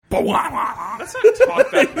That's not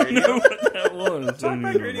talkback radio. know what that was.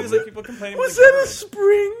 Talkback radio is like people complaining. Was about that a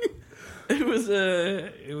spring? It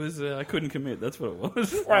was. I couldn't commit. That's what it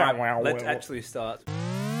was. Let's actually start.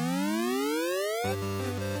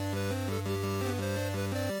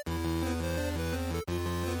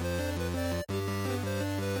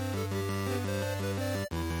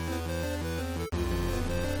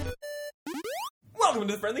 Welcome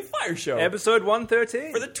to the Friendly Fire Show. Episode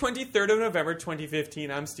 113. For the 23rd of November, 2015,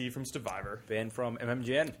 I'm Steve from Stevivor. Ben from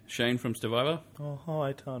MMGN. Shane from Stevivor. Oh,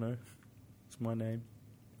 hi, Tano. It's my name.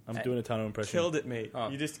 I'm doing a Tano impression. Killed it, mate. Oh.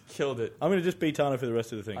 You just killed it. I'm going to just be Tano for the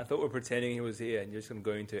rest of the thing. I thought we were pretending he was here and you're just going to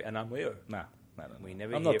go into, and I'm Leo. Nah. We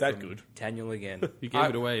never I'm hear not that from good. Daniel again. You gave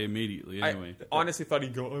it away immediately, anyway. I honestly thought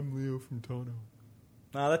he'd go, I'm Leo from Tono.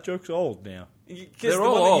 Nah, that joke's old now. Because They're the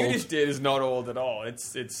all one that old. you just did is not old at all.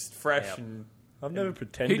 It's fresh Yep. and... I've never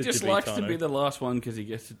pretended He just to be likes Tano. to be the last one because he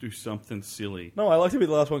gets to do something silly. No, I like to be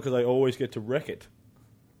the last one because I always get to wreck it.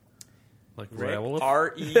 Like Rick, Rowlf.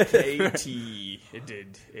 R-E-K-T. It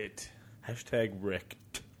did. It. Hashtag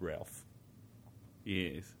wrecked Ralph.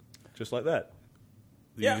 Yes. Just like that.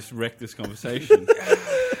 You Yeah. just wrecked this conversation.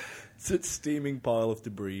 It's a steaming pile of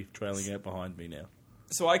debris trailing out behind me now.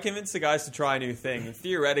 So I convinced the guys to try a new thing. And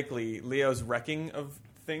theoretically, Leo's wrecking of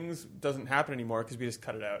things doesn't happen anymore because we just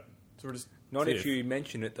cut it out. So we're just... Not See if if- you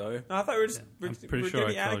mention it, though. No, I thought we were just... I'm We're pretty sure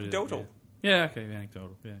getting I told you that, anecdotal. Yeah, okay,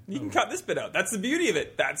 anecdotal. Yeah. You can cut this bit out. That's the beauty of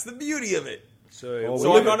it. That's the beauty of it. So,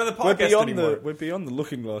 So I'm not on the we're podcast beyond anymore. we're beyond the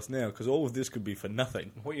looking glass now because all of this could be for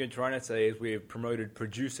nothing. what you're trying to say is we've promoted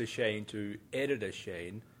producer Shane to editor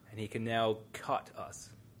Shane, and he can now cut us.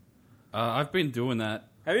 I've been doing that.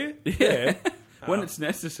 Have you? Yeah. When it's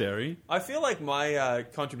necessary. I feel like my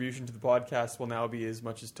contribution to the podcast will now be as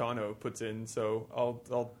much as Tano puts in. So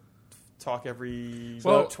I'll talk every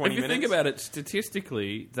Well, 20 if you minutes. think about it,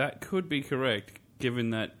 statistically, that could be correct,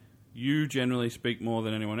 given that you generally speak more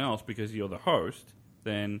than anyone else because you're the host,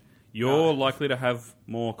 then you're likely to have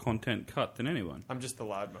more content cut than anyone. I'm just the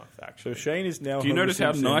loudmouth, So actually. Shane is now. Do you Homer notice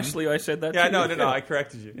how Simpson. nicely I said that? Yeah, to you? no, I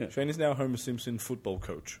corrected you. Yeah. Shane is now Homer Simpson football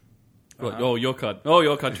coach. What? Oh, you're cut. Oh,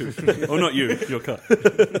 you're cut too. Oh, not you. You're cut.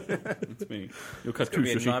 It's me. You're cut It's too,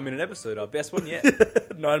 going to be a Sushi. 9-minute episode, our best one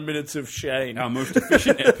yet. 9 minutes of Shane. Our most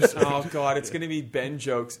efficient episode. Oh, God, it's going to be Ben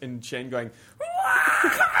jokes and Shane going,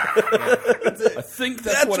 I think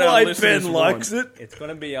that's what our why listeners Ben want. likes it. It's going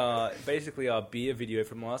to be basically our beer video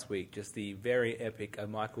from last week, just the very epic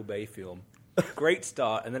Michael Bay film. Great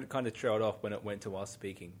start, and then it kind of trailed off when it went to us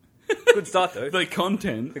speaking. Good start, though. The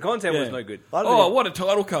content. The content was Yeah. no good. Oh, what a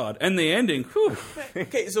title card. And the ending. Whew.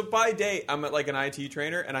 okay, so by day, I'm at like an IT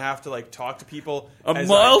trainer and I have to like talk to people. A as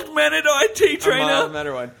mild-mannered IT a mild trainer.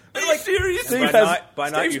 mannered one. Are you Like, serious? By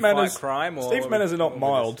night Steve's you manners, fight crime, or Steve's manners are not what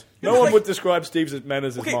mild. Yeah, No one like- would describe Steve's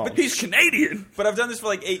manners as Okay, mild. but He's Canadian. But I've done this for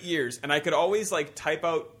like 8 years, and I could always like type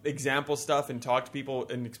out example stuff and talk to people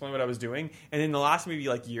and explain what I was doing. And in the last maybe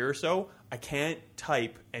like year or so, I can't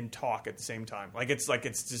type and talk at the same time.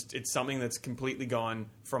 It's something that's completely gone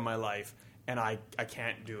from my life, and I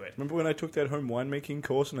can't do it. Remember when I took that home winemaking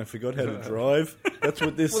course and I forgot how to drive? That's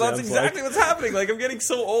what this Well, sounds that's exactly like. what's happening. Like I'm getting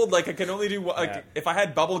so old. Like I can only do Yeah. if I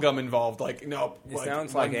had bubble gum involved. Like no, It like,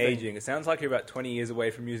 sounds one like thing. aging. It sounds like you're about 20 years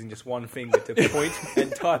away from using just one finger to point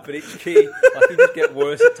and type at each key. Like you just get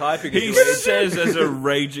worse at typing. as He you age. says as a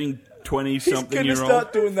raging He's 20-something-year-old.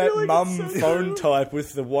 start doing that like mum it's so phone type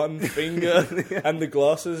with the one finger and the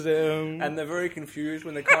glasses. And they're very confused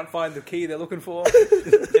when they can't find the key they're looking for.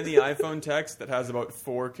 in the iPhone text that has about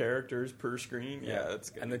 4 characters per screen. Yeah, that's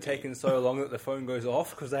good. And they're taking so long that the phone goes off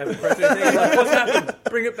because they haven't pressed anything. Like, what's happened?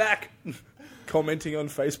 Bring it back. Commenting on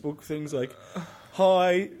Facebook things like,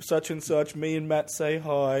 "Hi, such and such. Me and Matt say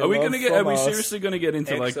hi." Are we love going to get? from Are we us." seriously going to get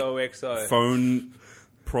into like XOXO. phone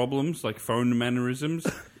problems, like phone mannerisms?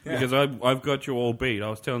 Because I've got you all beat. I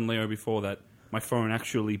was telling Leo before that my phone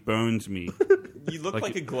actually burns me. You look Like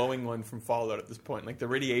like a glowing one from Fallout at this point. Like the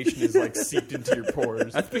radiation is like seeped into your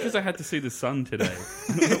pores. That's because I had to see the sun today.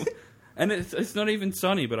 And it's not even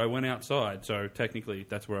sunny, but I went outside, so technically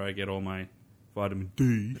that's where I get all my vitamin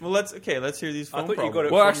D. Well, let's hear these phone I thought you problems. got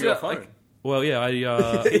it Well, from actually, your phone. well, yeah,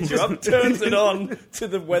 I Turns it on to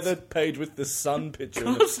the weather page with the sun picture.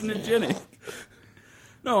 carcinogenic.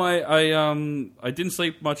 No, I didn't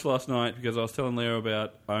sleep much last night because I was telling Leo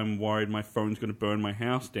about I'm worried my phone's going to burn my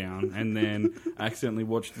house down, and then I accidentally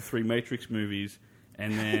watched the 3 Matrix movies,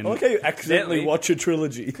 And then I like how you accidentally watch a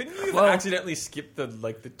trilogy. Couldn't you have Well- accidentally skip the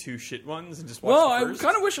two shit ones and just watch well, the I first?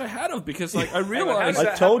 kind of wish I had of because like I Hang on, how realized did I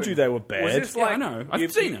that told happen? you they were Was bad. this Yeah, like I know.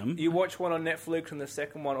 I've seen them. You watch one on Netflix and the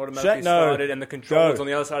second one automatically No. started, and the controls Go. on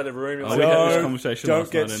the other side of the room. You're Oh, like, we had this Don't- conversation Don't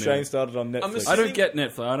last get night Shane anyway. started on Netflix. assuming- I don't get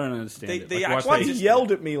Netflix. I don't understand They- it. they Like, why actually pay- He just-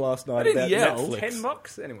 yelled at me last night didn't about yell. Netflix.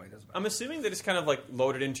 $10? Anyway, it doesn't matter. I'm assuming they just kind of like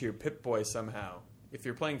loaded into your Pip-Boy somehow. If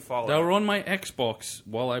you're playing Fallout, They were on my Xbox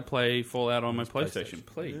while I play Fallout on my PlayStation.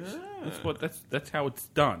 Please, that's how it's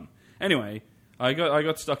done. Anyway, I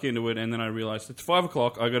got stuck into it, and then I realized it's 5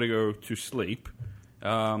 o'clock. I got to go to sleep. what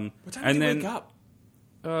time and did you then wake up?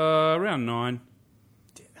 around 9,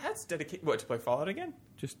 That's dedicated. What, to play Fallout again?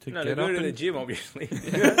 just to No, they get go up. to the And, gym, obviously.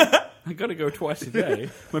 I got to go twice a day.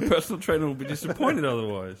 My personal trainer will be disappointed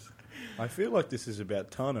otherwise. I feel like this is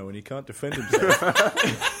about Tano and he can't defend himself.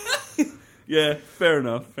 Yeah, fair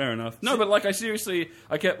enough. No, but like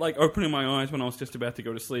I kept like opening my eyes when I was just about to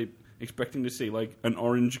go to sleep, expecting to see like an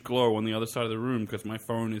orange glow on the other side of the room because my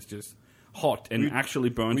phone is just hot and actually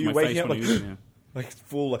burns were you my waking face up when I like- use it. Yeah. like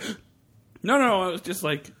full. Like, No, I was just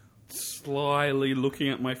like slyly looking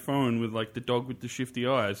at my phone with like the dog with the shifty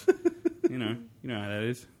eyes. you know how that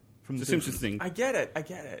is. From the Simpsons thing. I get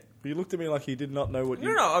it. he looked at me like he did not know what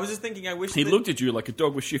you. No, I was just thinking. I wish He that, looked at you like a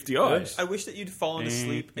dog with shifty eyes. I wish that you'd fallen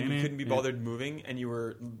asleep and you couldn't be bothered moving, and you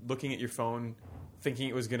were looking at your phone, thinking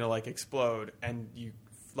it was gonna like explode, and you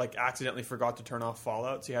like accidentally forgot to turn off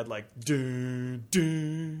Fallout, so you had like dun,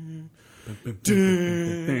 dun,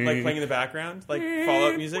 dun, like playing in the background, like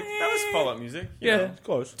Fallout music. That was Fallout music. you Yeah. know? It's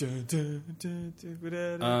close. Dun, dun, dun,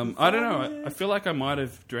 dun, dun, I don't know. I feel like I might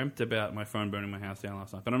have dreamt about my phone burning my house down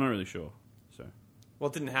last night, but I'm not really sure. So, Well,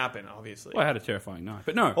 it didn't happen, obviously. well, I had a terrifying night,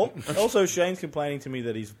 but no, Also, Shane's complaining to me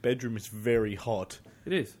that his bedroom is very hot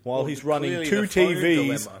it is. while he's running clearly 2 the phone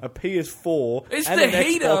TVs, dilemma. a PS4, It's and the an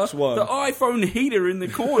heater, Xbox One. the iPhone heater in the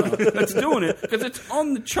corner that's doing it because it's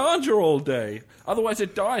on the charger all day. Otherwise,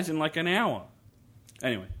 it dies in like an hour.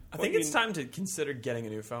 Anyway, I think it's time to consider getting a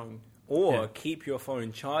new phone. Or Yeah. keep your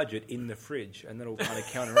phone charged in the fridge, and that'll kind of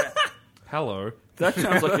counteract. hello. That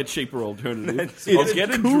sounds like a cheaper alternative. It's I'll get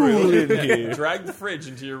a cool drill. in here. Drag the fridge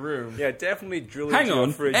into your room. Yeah, definitely drill Hang into on,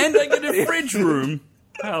 your fridge. and I get a fridge room.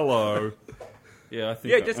 Hello. Yeah, I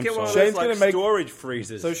think. yeah, just I'm get one of sorry. Shane's those like gonna make- storage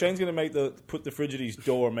freezers. So Shane's going to put the fridge at his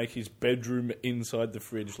door and make his bedroom inside the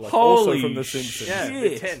fridge, like Holy also from The Simpsons. yeah,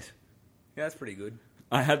 shit. the tent. Yeah, that's pretty good.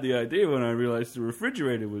 I had the idea when I realized the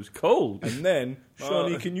refrigerator was cold. And then,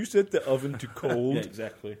 Shawnee, can you set the oven to cold? Yeah,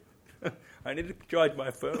 exactly. I need to charge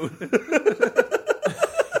my phone.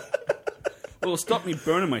 Well, stop me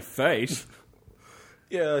burning my face.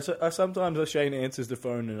 Yeah, so sometimes Shane answers the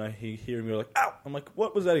phone and I hear him go like, ow! I'm like,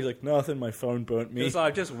 what was that? He's like, nothing, my phone burnt me. Because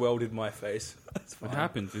I just welded my face. That's What fine.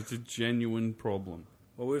 happens? It's a genuine problem.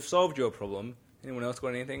 Well, we've solved your problem. Anyone else got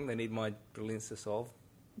anything they need my brilliance to solve?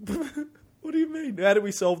 What do you mean? How did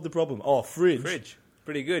we solve the problem? Oh, fridge. Fridge.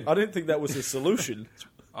 Pretty good. I didn't think that was a solution.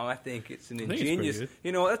 I think it's an think it's ingenious... pretty good.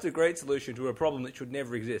 You know, that's a great solution to a problem that should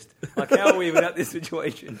never exist. Like, how are we even at this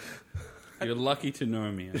situation? You're lucky to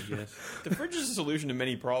know me, I guess. The fridge is a solution to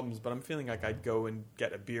many problems, but I'm feeling like I'd go and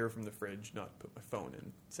get a beer from the fridge, not put my phone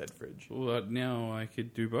in said fridge. Well, now I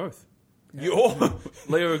could do both. Yo!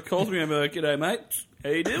 Leo calls me and I'm like, g'day, mate. How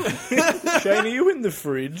you doing? Shane, are you in the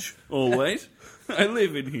fridge? Always. I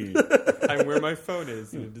live in here. I'm where my phone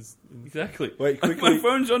is. And it is Exactly. Wait, My quickly,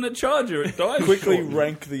 phone's on the charger. It dies. quickly shortly.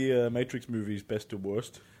 rank the Matrix movies best to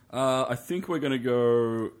worst. I think we're going to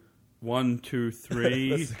go 1, 2, 3.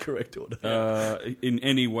 That's the correct order. In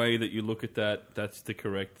any way that you look at that, that's the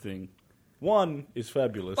correct thing. 1 is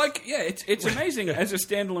fabulous. Like, yeah, it's amazing as a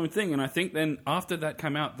standalone thing, and I think then after that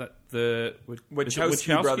came out, that the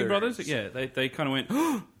Wachowski brothers. yeah, they kind of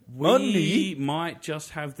went, we Money? might just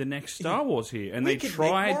have the next Star Wars here, and We they could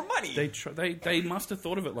tried. make more money. They must have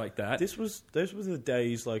thought of it like that. those were the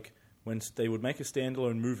days like when they would make a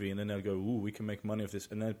standalone movie and then they'd go, ooh, we can make money off this,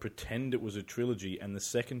 and they'd pretend it was a trilogy, and the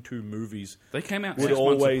second 2 movies They came out would 6 months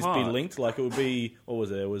always be apart. linked. Like it would be, what was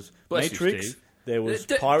there? There was Bless you, Matrix, Steve. there was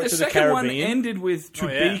Pirates of the second one Caribbean. ended with to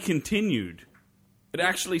Oh, yeah. be continued. It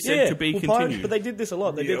actually said to be well, continued. but they did this a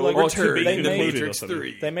lot. They the did like overturn they in the made, Matrix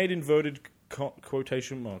 3. they made inverted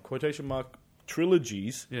quotation mark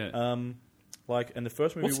trilogies. Yeah. Like, and the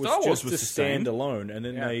first movie Well, was Star Wars just was a the same. standalone, and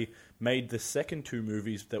then Yeah. they made the second 2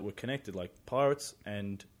 movies that were connected, like Pirates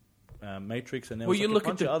and Matrix, and there Well, was you like look a at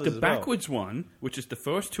bunch of the others as well. backwards one, which is the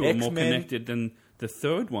first 2 are more X-Men. connected than the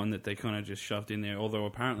third one that they kind of just shoved in there, although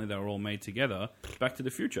apparently they were all made together. Back to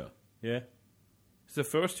the Future. Yeah. The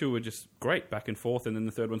first two were just great back and forth, and then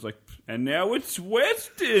the third one's like, and now it's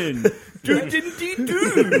Western. Do.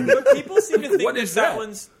 But people seem to think What that is that that?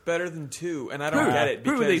 one's better than 2, and I don't get it.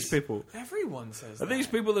 Who are because these people? Everyone says Are that. these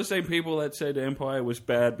people the same people that said Empire was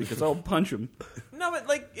bad? Because I'll punch them. No, but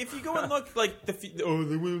like if you go and look, like they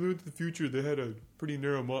went to the future. They had a pretty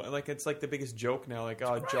narrow, like it's like the biggest joke now. Like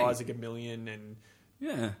Jaws, like a million, and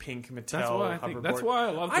Yeah. Pink Mattel. That's why I think. hoverboard. That's why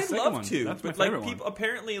I love the I second love one. to, That's my but like favorite people one.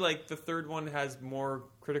 apparently like the third one has more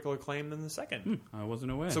critical acclaim than the second. I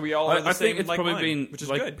wasn't aware. So we all are the I same, think it's like probably mine, been which is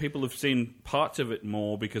like good. people have seen parts of it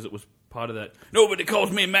more because it was part of that. Nobody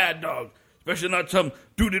calls me Mad Dog, especially not some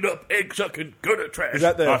duded up, egg sucking gutter trash. Is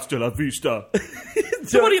that the- Hasta la vista.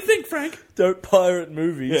 So what do you think, Frank? Don't pirate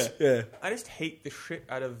movies. Yeah. I just hate the shit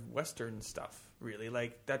out of Western stuff. Really,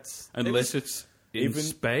 like that's Unless it's in even-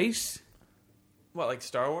 space. what, like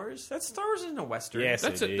Star Wars. Star Wars isn't a Western. Yes,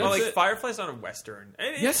 That's it it. is. No, like it. Firefly's not a Western.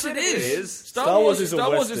 Yes, it is. Star Wars is a Star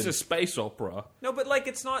Wars Western. is a space opera. No, but like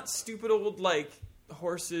it's not stupid old like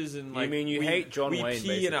horses and like. mean you we, hate John we Wayne,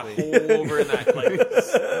 pee in a basically. hole over in that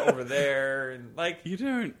like over there and like You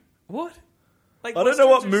don't. What? like. I don't know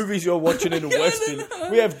what Westerns are- movies you're watching in a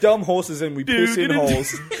Western. We have dumb horses and we piss in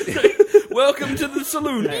holes. Welcome to the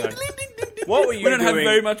saloon. Hang on. What were you We don't have doing?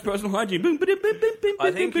 very much personal hygiene.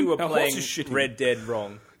 I think you were Our horse playing is shitting. Red Dead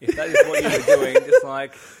wrong. If that is what you were doing, just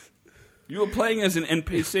like You were playing as an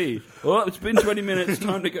NPC. Well, it's been 20 minutes.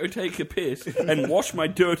 Time to go take a piss and wash my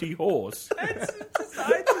dirty horse.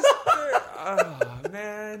 Oh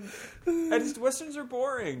man, westerns are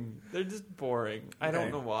boring. They're just boring. I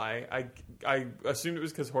don't know why. I assumed it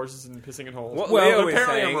was because horses and pissing in holes. what Well, Leo was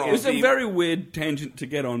apparently I'm saying wrong. is It's a the- very weird tangent to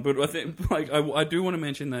get on, but I think I do want to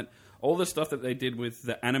mention that all the stuff that they did with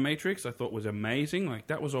the Animatrix I thought was amazing. Like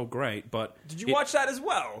that was all great, but Did you watch that as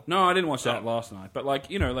well? No, I didn't watch that last night. But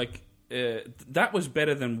that was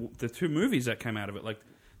better than the two movies that came out of it. Like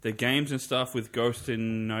the games and stuff with Ghost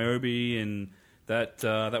and Niobe and that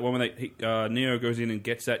one where Neo goes in and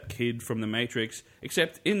gets that kid from the Matrix.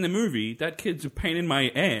 Except in the movie, that kid's a pain in my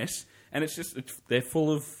ass, and they're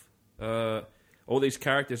full of all these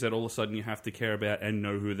characters that all of a sudden you have to care about and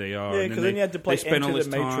know who they are. Yeah, And because then you had to play they spend all Enter this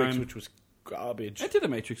the Matrix, time. which was garbage. Enter the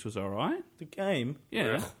Matrix was all right. The game.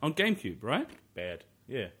 Yeah, Ugh, on GameCube, right? bad.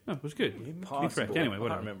 Yeah. No, it was good. To be Possible. frank. Anyway, I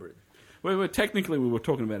whatever. can't remember it. Technically, we were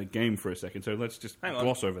talking about a game for a second, so let's just Hang on.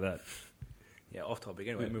 gloss over that. Yeah, off topic.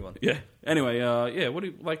 Anyway, move on. Yeah. Anyway, what do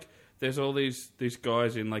you like? There's all these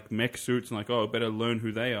guys in like mech suits, and like, oh, better learn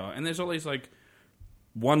who they are. And there's all these like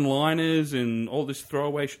one-liners and all this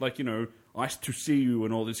throwaway, like "Nice to see you"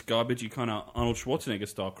 and all this garbagey kind of Arnold Schwarzenegger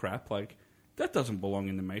style crap. Like that doesn't belong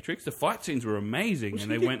in the Matrix. The fight scenes were amazing,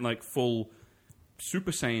 and they went like full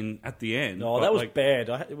Super Saiyan at the end. No, but, that was like,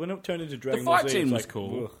 bad. When it turned into the Dragon Ball fight Z, scene it's was like,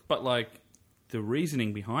 cool, ugh. but like the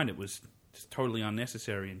reasoning behind it was just totally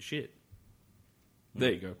unnecessary and shit.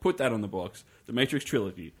 There you go. Put that on the box. The Matrix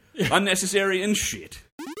trilogy. Unnecessary and shit.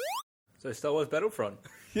 So Star Wars Battlefront.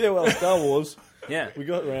 Yeah, well, Star Wars. Yeah, We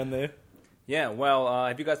got around there. yeah. Well,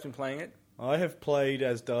 have you guys been playing it? I have played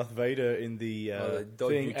as Darth Vader in the the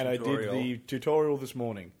dodgy thing, and I did tutorial. the tutorial this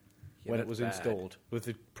morning Yeah, when it that's was bad. installed with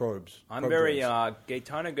the probes. I'm probe very. droids.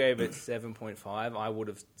 Gaetano gave it 7.5. I would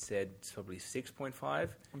have said probably 6.5.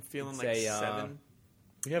 I'm feeling It's like a, 7.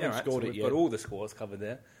 We haven't Yeah, right, scored so it we've yet. got all the scores covered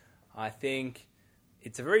there. I think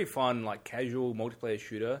it's a very fun, like casual multiplayer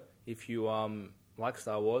shooter. If you like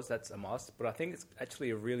Star Wars, that's a must. But I think it's actually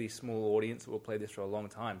a really small audience that will play this for a long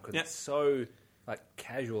time because Yeah. it's so like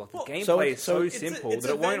casual. Like Well, the gameplay so- is so it's a- simple it's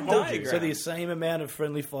that a it won't Venn hold you. diagram. So the same amount of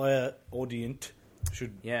friendly fire audience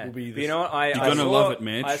should Yeah, will be. but This. you know what? You're gonna love it,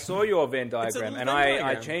 Mitch. I saw your Venn a diagram, Venn and I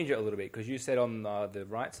diagram. changed it a little bit because you said on the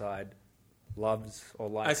right side, loves or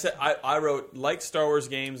likes. I said I wrote like Star Wars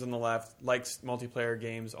games on the left, likes multiplayer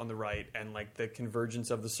games on the right, and like the convergence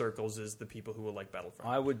of the circles is the people who will like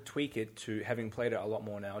Battlefront. I would tweak it to, having played it a lot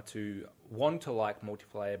more now, to want to like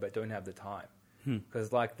multiplayer but don't have the time.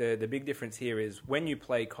 Because like the big difference here is when you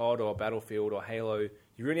play COD or Battlefield or Halo,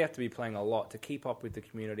 you really have to be playing a lot to keep up with the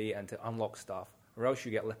community and to unlock stuff, or else you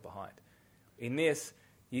get left behind. In this,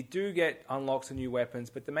 you do get unlocks and new weapons,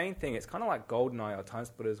 but the main thing, it's kind of like GoldenEye or Time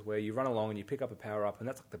Splitters, where you run along and you pick up a power-up, and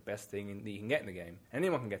that's like the best thing that you can get in the game.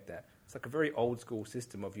 Anyone can get that. It's like a very old-school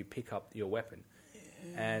system of you pick up your weapon.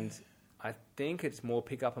 And I think it's more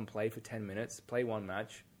pick up and play for 10 minutes, play one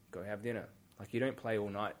match, go have dinner. Like, you don't play all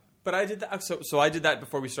night. But I did that. So I did that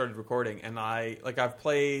before we started recording, and I've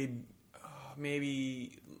played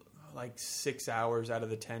maybe like 6 hours out of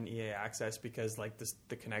the 10 EA Access because like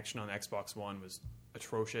the connection on Xbox One was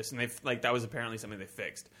atrocious, and that was apparently something they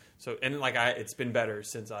fixed. So and it's been better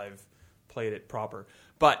since I've played it proper.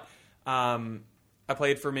 But I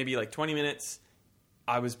played for maybe like 20 minutes,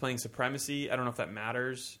 I was playing Supremacy. I don't know if that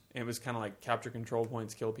matters. It was kind of like capture control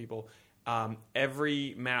points, kill people.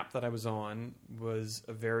 Every map that I was on was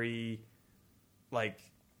a very like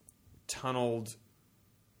tunneled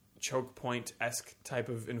choke point-esque type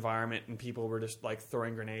of environment, and people were just like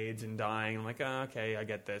throwing grenades and dying. I'm like, okay, I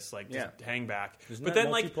get this. Like, just hang back. Isn't But that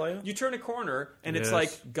then, like, multiplayer? you turn a corner and it's Yes.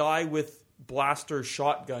 like guy with blaster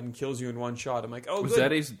shotgun kills you in one shot. I'm like, oh, Was good.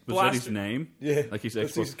 that his Blaster- name? Yeah. Like his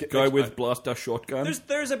That's Xbox his guy with Xbox. blaster shotgun.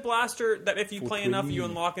 There's a blaster that if you play enough, you 420.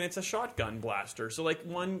 unlock, and it's a shotgun blaster. So like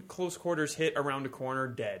one close quarters hit around a corner,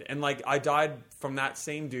 dead. And like I died from that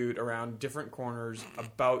same dude around different corners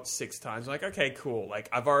about 6 times. I'm like, okay, cool. Like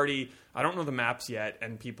I don't know the maps yet,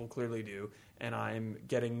 and people clearly do. And I'm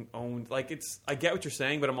getting owned. Like I get what you're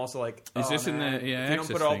saying, but I'm also like, Is this in man, the EA if you don't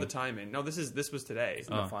access put all thing? the time in. No, this was today. It's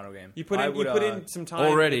the final game. You put I in would, you put in some time.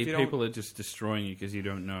 Already, if you don't- people are just destroying you because you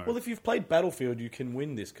don't know. Well, if you've played Battlefield, you can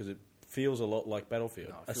win this because it feels a lot like Battlefield.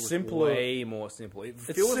 No, a it feels simpler. way more simple. It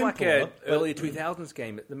It's feels like simpler, an but- early 2000s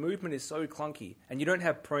game. The movement is so clunky, and you don't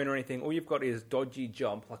have prone or anything. All you've got is dodgy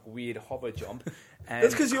jump, like a weird hover jump. And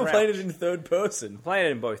That's because you're crouch. playing it in third person. Playing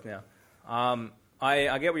it in both now.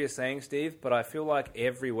 I get what you're saying, Steve, but I feel like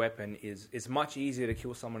every weapon is much easier to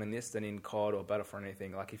kill someone in this than in COD or Battlefront or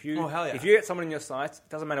anything. Like if you Oh, hell yeah. if you get someone in your sights, it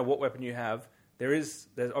doesn't matter what weapon you have. There's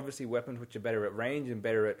obviously weapons which are better at range and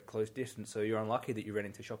better at close distance. So you're unlucky that you ran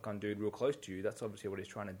into Shotgun Dude real close to you. That's obviously what he's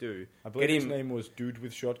trying to do. I believe his name was Dude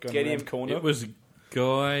with Shotgun Get around him- corner. it was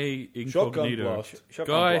Guy Shotgun Incognito. blast.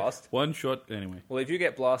 Shotgun Guy, blast. one shot. Anyway, Well, if you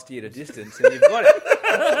get blasty at a distance, then you've got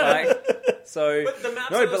it. So But the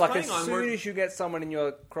maps I no, was but like playing as on soon were- as you get someone in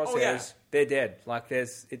your crosshairs, Oh, yeah. they're dead. Like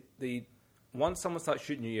once someone starts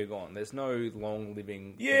shooting you, you're gone. There's no long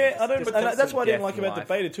living. Yeah, I don't. Just And that's constant what I didn't death like in about life.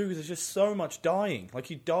 the beta too, because there's just so much dying. Like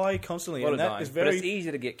you die constantly, A lot and of that dying. is But very. it's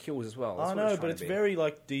easy to get kills as well. That's I what know, it's but trying it's to be. very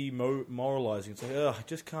like demoralizing. It's like, ugh, I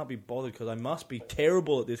just can't be bothered because I must be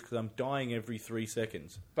terrible at this because I'm dying every 3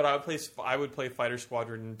 seconds. But I would play Fighter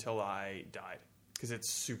Squadron until I died because it's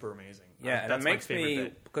super amazing. Yeah, and That's it my makes favorite me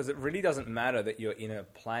bit. because it really doesn't matter that you're in a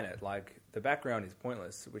planet. Like the background is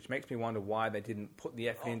pointless, which makes me wonder why they didn't put the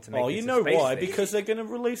effort in to make. Oh, this you a know space why? thing. Because they're going to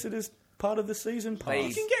release it as part of the season pass. They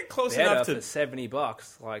You can get close better enough for to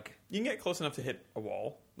 $70. Like you can get close enough to hit a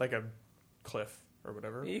wall, like a cliff or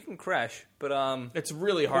whatever. you can crash, but It's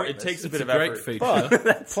really hard. It Pointless. takes a it's bit a of great effort. feature.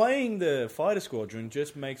 But playing the Fighter Squadron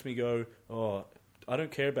just makes me go, oh, I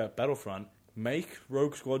don't care about Battlefront. Make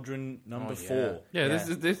Rogue Squadron number 4. Yeah,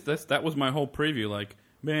 Yeah. that was my whole preview. Like,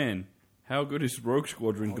 man, how good is Rogue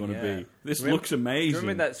Squadron going to yeah. be? This Remember- looks Do you amazing.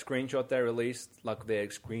 remember that screenshot they released? Like their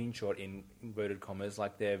screenshot in inverted commas,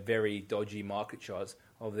 like their very dodgy market shots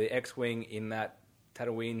of the X-wing in that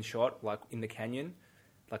Tatooine shot, like in the canyon.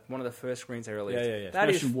 Like one of the first screens they released. Yeah. That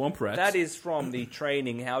is Smashing Womp Rats. that is from the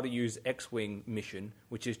training how to use X-wing mission,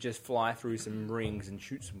 which is just fly through some rings and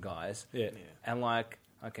shoot some guys. Yeah. And like,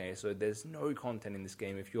 okay, so there's no content in this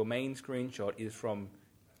game if your main screenshot is from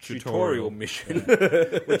Tutorial. tutorial mission,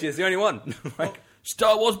 which is the only one. Like,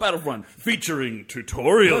 Star Wars Battlefront featuring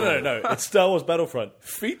tutorial. No. It's Star Wars Battlefront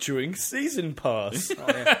featuring Season Pass.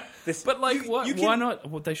 But like, why you can- why not?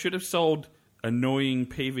 Well, they should have sold annoying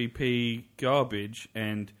PvP garbage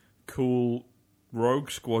and cool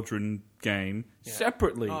Rogue Squadron game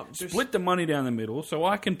separately. There's- Split the money down the middle so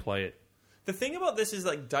I can play it. The thing about this is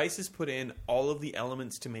like DICE has put in all of the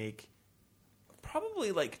elements to make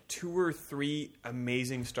probably like 2 or 3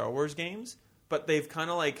 amazing Star Wars games, but they've kind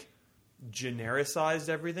of like genericized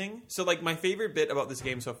everything. So like my favorite bit about this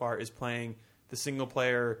game so far is playing the single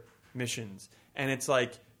player missions, and it's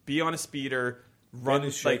like be on a speeder, run, Ben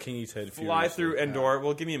is shaking his head fly furiously. through Endor.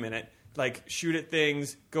 Well, give me a minute. Like shoot at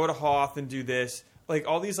things, go to Hoth and do this. Like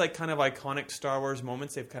all these like kind of iconic Star Wars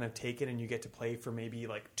moments they've kind of taken, and you get to play for maybe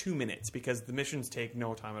like 2 minutes because the missions take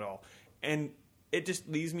no time at all. And it just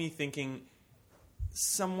leaves me thinking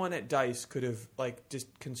someone at DICE could have like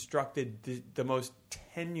just constructed the most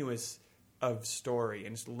tenuous of story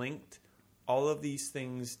and just linked all of these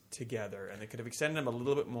things together, and they could have extended them a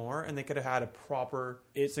little bit more, and they could have had a proper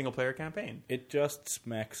single player campaign. It just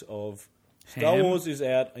smacks of Star Ham. Wars is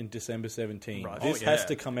out in December 17. Right. This Oh, has yeah.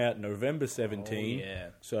 to come out November 17. Oh, yeah.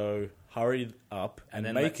 So hurry up and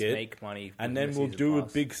then make let's it. make money and from then the we'll season do pass.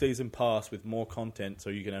 a big season pass with more content so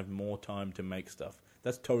you can have more time to make stuff.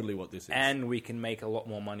 That's totally what this is. and we can make a lot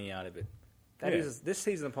more money out of it. That Yeah. is this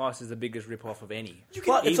season pass is the biggest rip-off of any.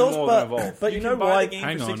 but it's even also, more but, than Evolve. but you know can buy why? the game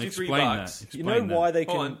Hang for on, $63. explain that. You know Explain that. why they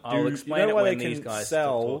Hold can on. I'll do? explain You know it why when they these can guys stop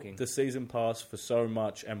sell talking. the season pass for so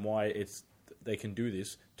much, and why they can do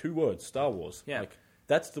this? 2 words: Star Wars. Yeah. Like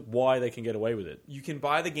That's why they can get away with it. You can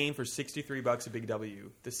buy the game for $63 at Big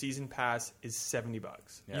W. The season pass is $70.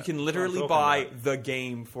 Yeah. You can That's literally what I'm buy the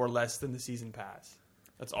game for less than the season pass.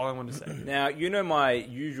 That's all I wanted to say. Now, you know my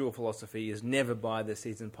usual philosophy is never buy the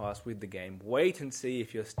season pass with the game. Wait and see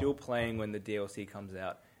if you're still playing when the DLC comes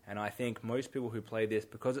out. And I think most people who play this,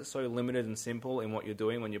 because it's so limited and simple in what you're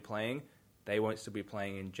doing when you're playing, they won't still be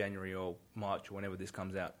playing in January or March or whenever this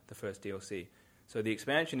comes out, the first DLC. So the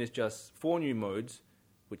expansion is just 4 new modes,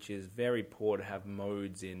 which is very poor to have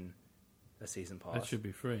modes in a season pass. That should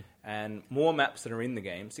be free. And more maps that are in the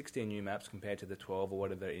game, 16 new maps compared to the 12 or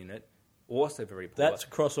whatever are in it. Also very poor. That's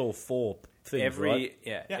across all 4 things, right?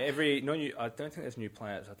 Yeah. I don't think there's new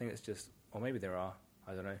planets. I think it's just, or maybe there are.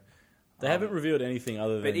 I don't know. They haven't revealed anything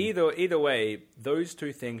other than... But either way, those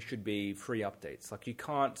 2 things should be free updates. Like, you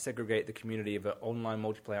can't segregate the community of an online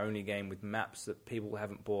multiplayer-only game with maps that people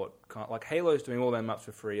haven't bought. Like, Halo's doing all their maps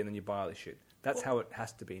for free, and then you buy all this shit. That's how it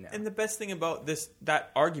has to be now. And the best thing about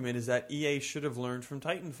that argument is that EA should have learned from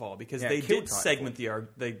Titanfall, because they killed did segment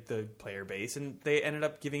the player base, and they ended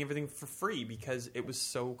up giving everything for free because it was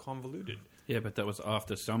so convoluted. Yeah, but that was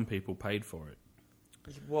after some people paid for it.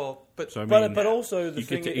 Well, but So, I mean, But also, the you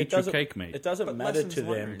thing get to it eat your doesn't, cake, mate. it doesn't But matter lessons to them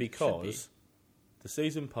learned should because the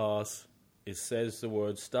season pass says the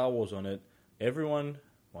word Star Wars on it. Everyone,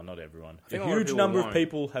 well, not everyone, a think a lot of huge people number of won't.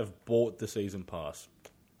 people have bought the season pass. I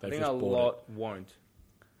They've think a just bought lot won't.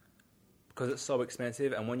 Because it's so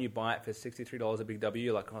expensive, and when you buy it for $63 at Big W,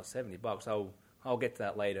 you're like, oh, $70. I'll get to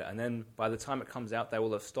that later. And then by the time it comes out, they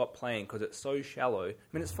will have stopped playing because it's so shallow. I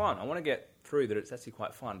mean, it's fun. I want to get through that. It's actually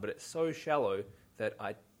quite fun, but it's so shallow that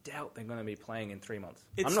I doubt they're going to be playing in 3 months.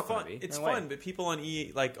 it's I'm not fun. going to be. It's No way. fun, but people on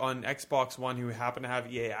on Xbox One who happen to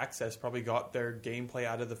have EA access probably got their gameplay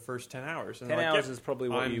out of the first 10 hours. And 10 they're like, hours "Yep, is probably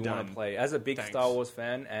what I'm you want done." to play. As a big Thanks. Star Wars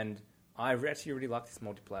fan, and I actually really like this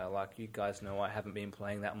multiplayer. Like, you guys know, I haven't been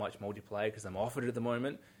playing that much multiplayer because I'm offered it at the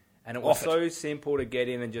moment. And it was so simple to get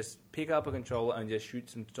in and just pick up a controller and just shoot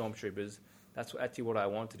some stormtroopers. That's actually what I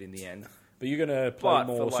wanted in the end. But you're going to play But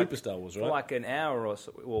more for like- Super Star Wars, For right? like an hour or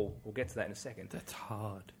so, well, we'll get to that in a second. That's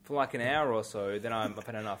hard. For like an hour or so, then I've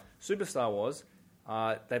had enough. Super Star Wars,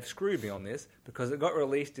 they've screwed me on this because it got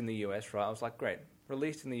released in the US, right? I was like, great.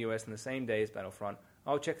 Released in the US on the same day as Battlefront.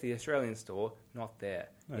 I'll check the Australian store, not there.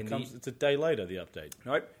 No, In it's a day later, the update.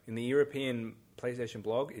 Nope. In the European PlayStation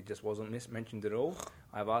blog, it just wasn't mentioned at all.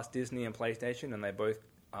 I've asked Disney and PlayStation, and they both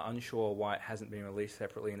are unsure why it hasn't been released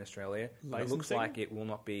separately in Australia. But it looks Licensing? like it will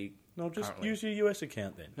not be. No, just currently. use your US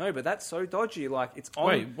account then. No, but that's so dodgy. Like, it's on.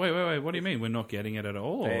 Wait. What do you mean? We're not getting it at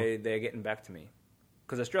all? Or? They're getting back to me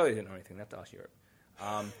because Australia didn't know anything. They have to ask Europe.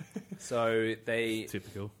 So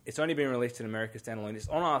Typical. it's only been released in America standalone. It's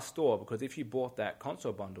on our store because if you bought that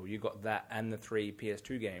console bundle, you got that and the 3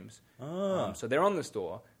 PS2 games. So they're on the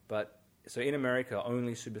store, but so in America,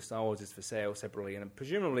 only Super Star Wars is for sale separately, and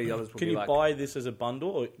presumably the others will Can be you like. buy this as a bundle,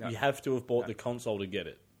 or No. you have to have bought the console to get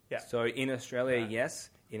it? Yeah. So in Australia, yes.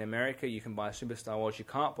 In America, you can buy Super Star Wars. You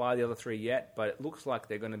can't buy the other 3 yet, but it looks like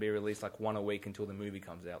they're going to be released like 1 a week until the movie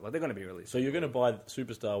comes out. Like, they're going to be released. So you're going to buy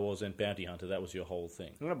Super Star Wars and Bounty Hunter. That was your whole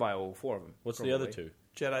thing. I'm going to buy all 4 of them. What's the other probably.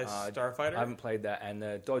 2? Jedi Starfighter. I haven't played that, and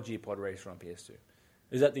the dodgy Pod Racer on PS2.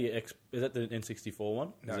 Is that the N64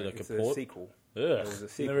 one? No, Is it like it's a port? sequel. Ugh, There was a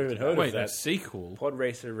sequel never even to heard Wait, of a that. sequel? Pod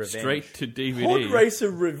Racer Revenge. Straight to DVD. Pod Racer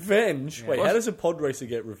Revenge. Yeah. Wait, What? how does a Pod Racer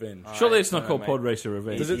get revenge? Surely it's I not don't called know, Pod mate. Racer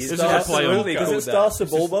Revenge. Does it This is star? a play on. absolutely Does it called star that.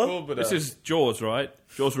 Sebulba? This is Jaws, right?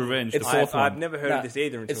 Jaws Revenge, the It's- fourth one. I've never heard of this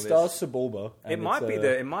either until It stars this. Sebulba. It and might it's,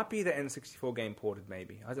 be the N64 game ported,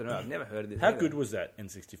 maybe. I don't know. I've never heard of this. How either. good was that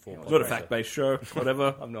N64? Yeah, Pod What a Racer? fact-based show,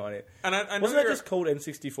 whatever. I've no idea. and I know Wasn't that you're- just called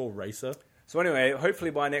N64 Racer? So anyway,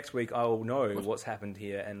 hopefully by next week I will know what's happened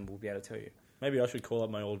here and we'll be able to tell you. Maybe I should call up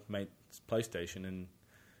my old mate's PlayStation and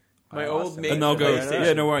my I old asked them. mate. And they'll go, PlayStation.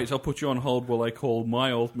 yeah, no worries, I'll put you on hold while I call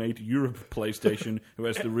my old mate Europe PlayStation, who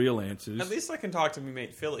has the real answers. At least I can talk to my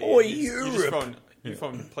mate Philly. Oi, You just Europe.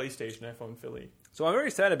 phone PlayStation, I phone Philly. So I'm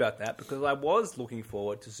very sad about that because I was looking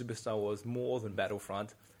forward to Super Star Wars more than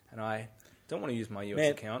Battlefront, and I don't want to use my US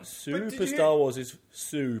man, account. Super did you- Star Wars is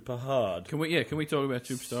super hard. Can we talk about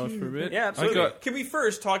Superstars for a bit? Yeah, absolutely. I got, Can we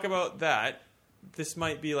first talk about that? This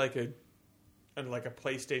might be like a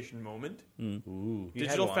PlayStation moment. Ooh. You had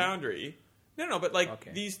Digital one. Foundry. No, but like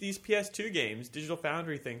Okay. these PS2 games, Digital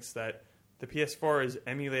Foundry thinks that the PS4 is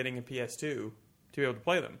emulating a PS2 to be able to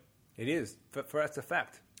play them. It is. For that's a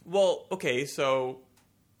fact. Well, okay, so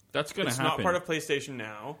that's going to it's happen. not part of PlayStation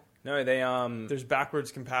now. No, they There's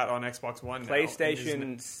backwards compat on Xbox One now. and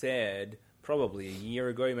PlayStation said probably a year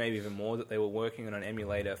ago, maybe even more, that they were working on an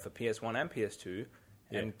emulator for PS1 and PS2,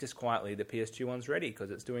 And just quietly, the PS2 one's ready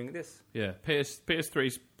because it's doing this. Yeah,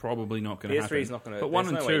 PS3's probably not going to happen. PS3 is not going to. But 1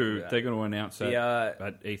 and no way to do 2, that. they're going to announce that The,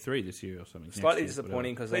 at E3 this year or something. Slightly next year,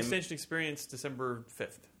 disappointing because they PlayStation Experience December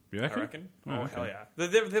 5th. You I reckon? reckon. Oh, Oh, okay. hell yeah.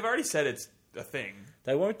 They've already said it's a thing.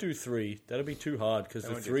 They won't do 3. That'll be too hard because They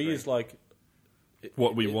the won't do 3 3. is like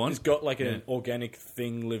What we want? It's got like Yeah. an organic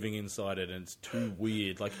thing living inside it, and it's too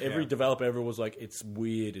weird. Like every Yeah. developer ever was like, "It's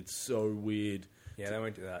weird. It's so weird." Yeah, they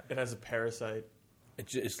won't do that. It has a parasite.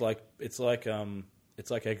 It's like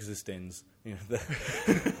Existenz. You know,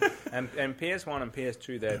 And PS1 and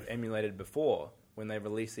PS2 they've emulated before when they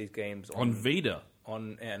released these games On Vita.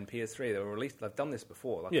 and PS3. They were released. They've done this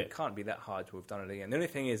before. Like Yeah. it can't be that hard to have done it again. The only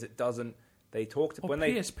thing is, it doesn't. They talked Oh, when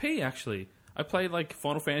they. PSP, actually. I played like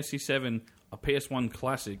Final Fantasy VII, a PS1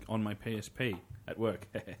 classic, on my PSP at work.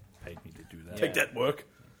 Paid me to do that. Take that, work.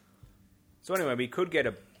 So anyway, we could get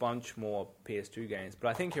a bunch more PS2 games, but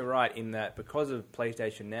I think you're right in that because of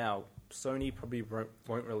PlayStation Now, Sony probably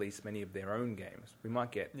won't release many of their own games. We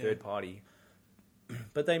might get third party.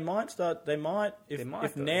 But they might start. They might if They might,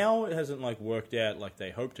 if though. now it hasn't like worked out like they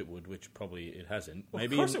hoped it would, which probably it hasn't. Well,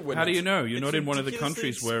 Maybe of course in, it wouldn't. How do you know? You're It's not in one of the ridiculously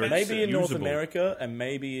countries where it's expensive. maybe in North usable. America and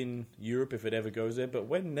maybe in Europe if it ever goes there. But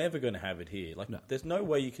we're never going to have it here. Like, No. there's no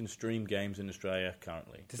way you can stream games in Australia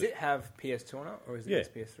currently. Does it have PS2 on it, or is it Yeah,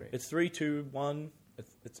 just PS3? It's 3, 2, 1.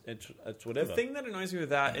 It's whatever. The thing that annoys me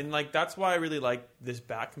with that, and like that's why I really like this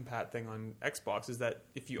back compat thing on Xbox, is that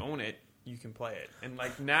if you own it, you can play it. And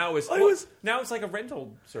like now now it's like a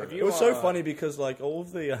rental service. It was so funny because like all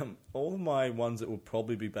of my ones that will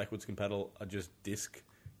probably be backwards compatible are just disc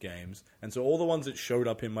games, and so all the ones that showed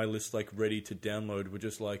up in my list like ready to download were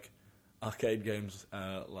just like arcade games,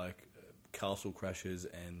 like Castle Crashers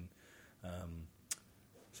and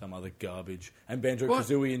some other garbage, and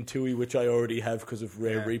Banjo-Kazooie and Tooie, which I already have because of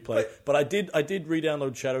Rare Yeah. Replay. But I did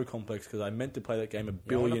re-download Shadow Complex because I meant to play that game a Yeah,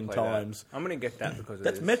 I wanna billion play that. times. I'm going to get that because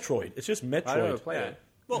That's of this. Metroid. It's just Metroid. I never played Yeah. it.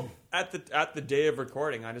 Well, at the day of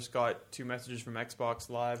recording, I just got 2 messages from Xbox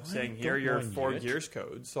Live saying, "Here are got your mine 4 yet. Gears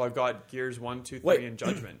codes." So I've got Gears 1, 2, 3, Wait. and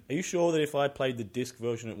Judgment. Are you sure that if I played the disc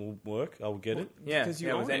version, it will work? I will get it. Yeah, Because you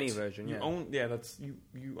yeah, it own was it. any version. You Yeah. own. Yeah, that's you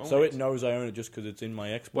own. So it it knows I own it just because it's in my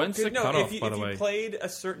Xbox. When's the No, cutoff, if by the you way? played a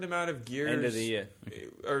certain amount of Gears, End of the year.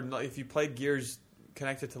 or no, if you played Gears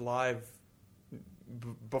connected to Live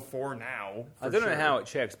before now, I for don't know sure. how it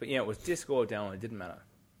checks, but yeah, it was disc or download. It didn't matter.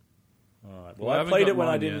 All right. Well, Well, I I haven't played got it when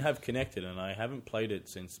I mine didn't yet. have connected, and I haven't played it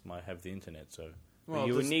since I have the internet. So, Well,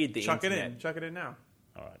 you would just need the chuck it in. internet. Chuck it in now.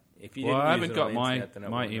 all right. If you Well, didn't I use haven't it got on the my internet, then it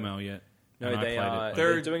my wouldn't email yet. No, and I they played are. it.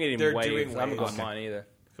 They're- They're doing it in they're waves. doing I haven't got waves. mine either.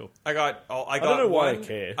 I got. I got. I don't know why one, I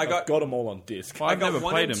care. I got. I've got them all on disc. Well, I've I got never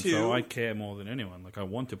 1 played and them, 2. so I care more than anyone. Like I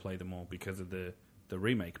want to play them all because of the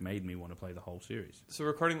remake made me want to play the whole series. So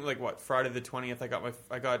recording like what Friday the 20th.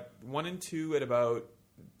 I got 1 and 2 at about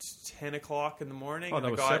 10 o'clock in the morning. Oh, and that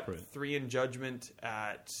I was got separate. 3 in Judgment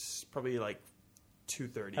at probably like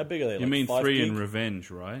 2:30. How big are they? You like mean 5 3 gig? in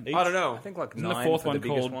Revenge, right? Each? I don't know. I think like Isn't the 9 fourth for one the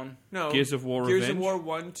biggest called- one. No, Gears of War Gears Revenge? of War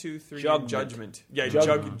 1, 2, 3, Judgment. and Judgment. Yeah,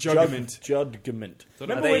 Judgment. Judgment. Judgment. Are Are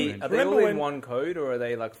Remember they, when? are they remember all when? in one code, or are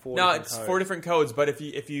they like 4 No, different it's codes? 4 different codes. But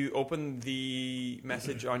if you open the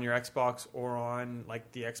message on your Xbox or on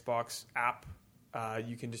like the Xbox app,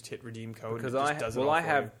 you can just hit redeem code. Because and it I just does it well, all I for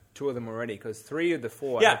have you. 2 of them already. Because 3 of the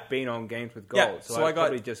 4 Yeah. have been on Games with Yeah, Gold, so, so I I'd got-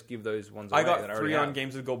 probably just give those ones away. I got that 3 already on have.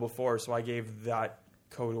 Games with Gold before, so I gave that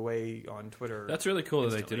code away on Twitter. That's really cool that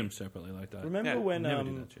they Instantly. did them separately like that. Remember Yeah, when? Never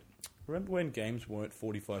did that shit. Remember when games weren't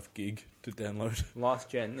 45 gig to download? Last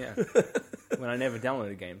gen, yeah. When I never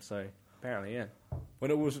downloaded games, so apparently, yeah.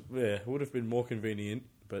 When it was, yeah, it would have been more convenient.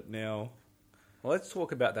 But now, Well, let's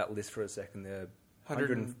talk about that list for a second. The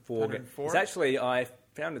 104. 104? It's actually, I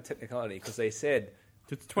found a technicality because they said,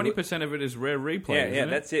 20% of it is rare replay. yeah, isn't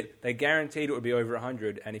it? that's it. They guaranteed it would be over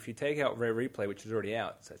 100, and if you take out Rare Replay, which is already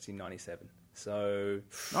out, it's actually 97. So,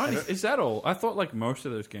 Nice. Is that all? I thought like most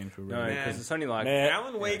of those games were no, rare. Man. because it's only like, Man.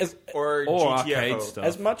 Alan Wake As- or or GTFO. arcade stuff.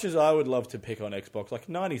 as much as I would love to pick on Xbox, like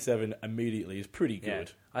 97 immediately is pretty yeah.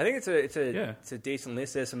 good. I think it's Yeah. a decent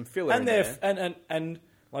list. There's some filler And in they're there. and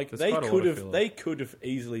like There's they quite a lot could of have filler. they could have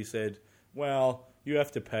easily said, well, you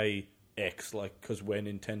have to pay X, like because we're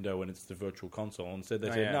Nintendo and it's the virtual console, and said they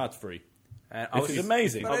Oh, said, yeah. no, it's free. And Which is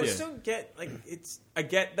amazing. But I Yeah. just don't get like it's. I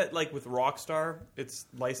get that like with Rockstar, it's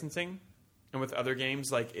licensing, and with other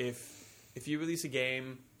games, like if you release a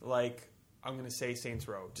game like I'm going to say Saints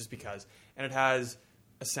Row, just because, and it has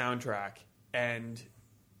a soundtrack, and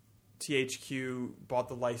THQ bought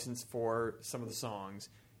the license for some of the songs,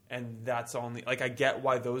 and that's only like I get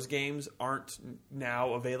why those games aren't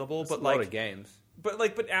now available, It's but a lot like of games.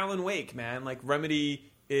 but Alan Wake, man, like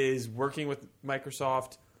Remedy is working with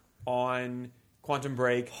Microsoft on Quantum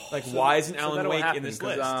Break. Like, why isn't Alan that'll Wake happen, in this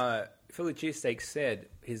 'cause, list? Philly Cheesesteak said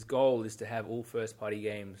his goal is to have all first-party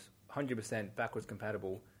games 100% backwards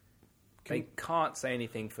compatible. They can't say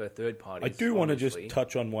anything for third parties. I do want to just obviously.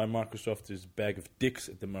 touch on why Microsoft is a bag of dicks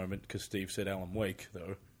at the moment, because Steve said Alan Wake,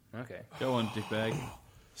 though. Okay. Go on, dickbag.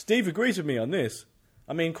 Steve agrees with me on this.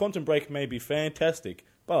 I mean, Quantum Break may be fantastic,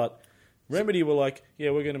 but Remedy were like,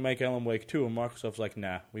 yeah, we're going to make Alan Wake 2, and Microsoft's like,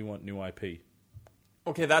 nah, we want new IP.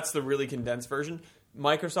 Okay, that's the really condensed version.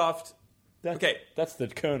 Microsoft... Okay. That's the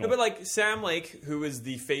kernel. No, but like Sam Lake, who is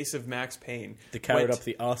the face of Max Payne... the carrot went- up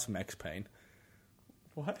the arse Max Payne.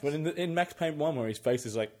 What? But in Max Payne 1, where his face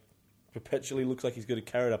is like, perpetually looks like he's got a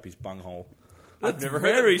carrot up his bunghole. I've never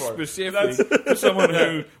heard Very that before. specific for someone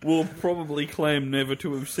who will probably claim never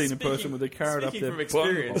to have seen a person with a carrot up Speaking their from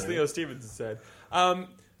experience, butthole. Theo Stevenson said.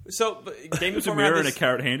 So, Game There's a Informer mirror had and a this,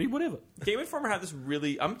 carrot handy, whatever. Game Informer had this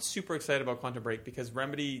really... I'm super excited about Quantum Break because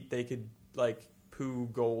Remedy, they could, like, poo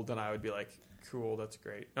gold and I would be like, cool, that's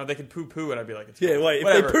great. No, they could poo-poo and I'd be like, it's Yeah, cool. wait, if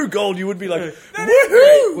Whatever. they poo gold, you would be like, Woohoo!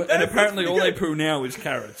 woohoo! And apparently all they poo now is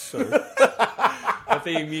carrots. So But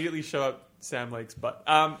they immediately show up Sam Lake's butt.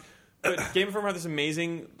 But Game Informer had this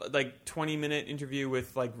amazing, like, 20-minute interview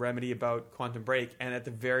with, like, Remedy about Quantum Break, and at the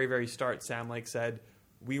very, very start, Sam Lake said,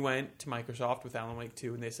 we went to Microsoft with Alan Wake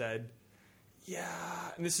 2, and they said, yeah,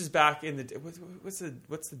 and this is back in the... What's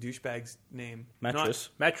the douchebag's name? Mattress.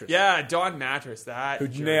 Mattress. Yeah, Don Mattress, that Who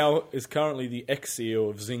jerk. now is currently the ex-CEO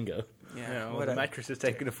of Zynga. Yeah, Yeah, well, what the a- mattress is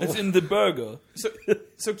taking a it's fall. in the burger.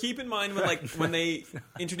 So keep in mind when they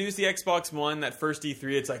introduced the Xbox One, that first E3,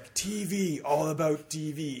 it's like TV, all about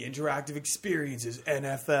TV, interactive experiences,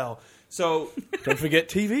 NFL. So Don't forget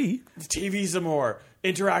TV. TV some more,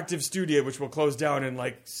 interactive studio, which will close down in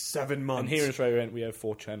like 7 months. And here in Australia, we have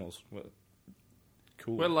 4 channels. Well,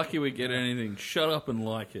 cool. We're lucky we get anything. Shut up and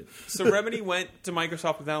like it. So Remedy went to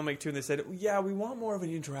Microsoft with Alan Wake 2, and they said, yeah, we want more of an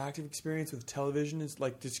interactive experience with television is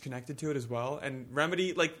like disconnected to it as well. And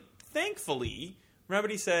Remedy, like, thankfully,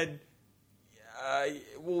 Remedy said,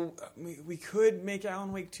 well, we could make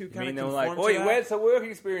Alan Wake 2 I kind mean, of they were like, conform to "Oi, that." where's the work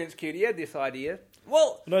experience, kid? He had this idea."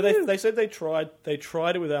 Well, No, they said they tried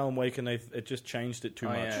it with Alan Wake, and it just changed it too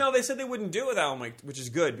much. yeah. no, they said they wouldn't do it with Alan Wake, which is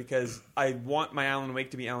good because I want my Alan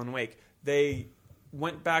Wake to be Alan Wake. They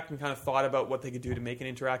went back and kind of thought about what they could do to make an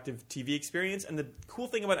interactive TV experience. And the cool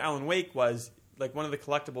thing about Alan Wake was, like, one of the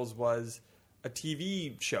collectibles was a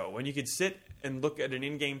TV show, and you could sit and look at an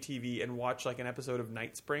in-game TV and watch like an episode of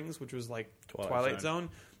Night Springs, which was like Twilight Zone.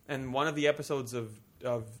 And one of the episodes of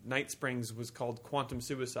Night Springs was called Quantum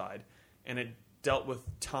Suicide, and it dealt with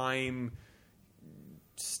time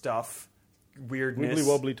stuff, weirdness, Wibbly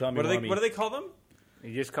wobbly, timey-wimey. What do they call them?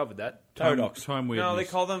 You just covered that. Paradox. Time weirdness. No, they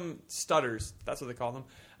call them stutters. That's what they call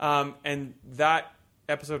them. And that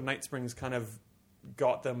episode of Night Springs kind of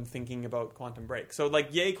got them thinking about Quantum Break. So, like,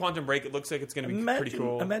 yay, Quantum Break. It looks like it's going to be pretty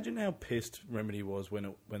cool. Imagine how pissed Remedy was when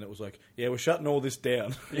it was like, yeah, we're shutting all this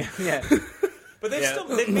down. Yeah. But they've Yeah. still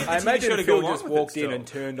they've made the I TV imagine show to go Phil along just with walked it in still. and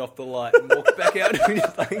turned off the light and walked back out. And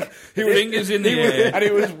just like, Fingers in the air. And he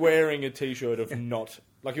was wearing a T-shirt of not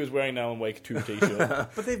like he was wearing an Alan Wake 2 T-shirt.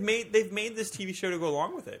 But they've made this TV show to go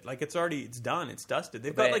along with it. Like, it's done, it's dusted.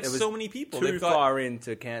 They've got like it was so many people. too They've got far in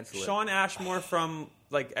to cancel it. Sean Ashmore from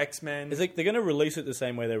like X-Men. It's like they're going to release it the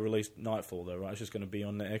same way they released Nightfall, though, right? It's just going to be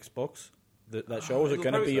on the Xbox. That show, or is it it'll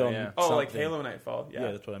going to probably be so, on? yeah. Oh, like something? Halo Nightfall.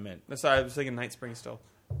 Yeah, that's what I meant. That's why I was thinking Night Spring still.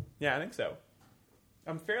 Yeah, I think so.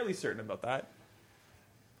 I'm fairly certain about that.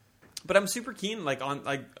 But I'm super keen. Like on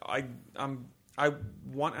like I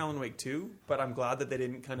want Alan Wake 2, but I'm glad that they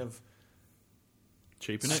didn't kind of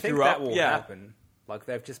Cheapen I it. think screw that up. will Yeah. happen. Like,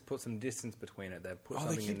 they've just put some distance between it. They've put they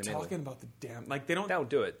something in keep the middle. talking about the damn like they don't. They'll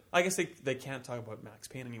do it. I guess they can't talk about Max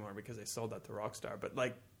Payne anymore because they sold that to Rockstar. But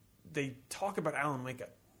like they talk about Alan Wake a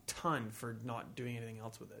ton for not doing anything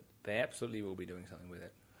else with it. They absolutely will be doing something with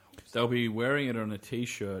it. They'll be wearing it on a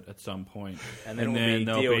T-shirt at some point, And then it will be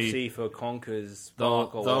there'll DLC for Conker's They'll,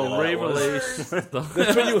 Spark or they'll whatever that was. re-release.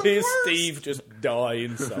 That's when you hear Steve just die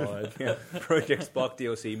inside. Yeah. Project Spark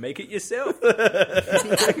DLC. Make it yourself.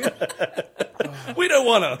 We don't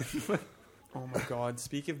want to. Oh my god!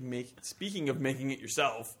 Speaking of making it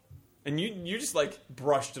yourself, and you just like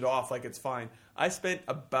brushed it off like it's fine. I spent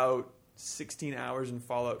about 16 hours in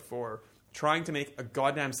Fallout 4 trying to make a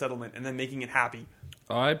goddamn settlement and then making it happy.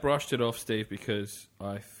 I brushed it off, Steve, because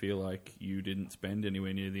I feel like you didn't spend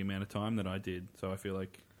anywhere near the amount of time that I did. So I feel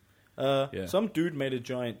like Yeah. Some dude made a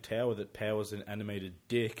giant tower that powers an animated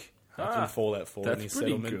dick. That's in Fallout 4 in that's his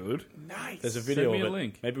pretty settlement. good. Nice. There's a video me of a it.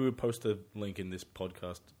 link. Maybe we'll post a link in this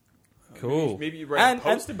podcast. Cool. Maybe you write a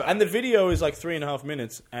post about and it. the video is like 3.5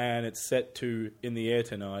 minutes, and it's set to "In the Air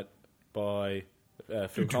Tonight" by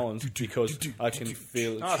Phil Collins, because I can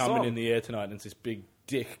feel it Ah, coming song. in the air tonight, and it's this big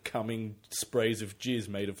dick coming sprays of jizz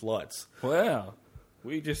made of lights. Wow.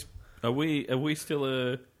 Are we still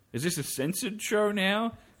is this a censored show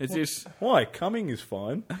now? Is this Why? Coming is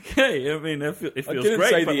fine. okay? I mean, it feels I didn't great.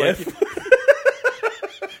 say but the like,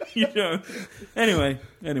 F. you know. Anyway.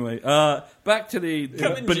 Back to the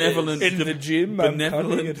Come benevolent in the gym. I'm coming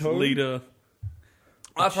benevolent at home. leader.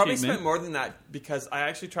 I probably Achievement. spent more than that because I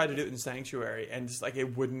actually tried to do it in Sanctuary and just like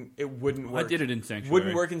it wouldn't work. I did it in Sanctuary.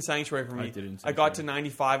 Wouldn't work in Sanctuary for me. I did it in I got to Sanctuary.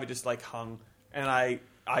 95, it just like hung, and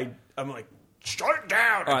I'm like, shut it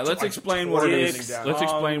down. All right, let's explain what it is. Let's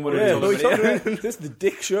explain what it Yeah, is. what are we talking about? This is the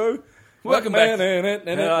Dick Show. Welcome back.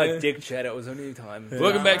 Dick chat, it was only time.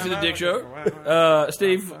 Welcome back to the Dick Show.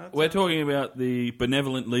 Steve, we're talking about the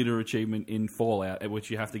benevolent leader achievement in Fallout, at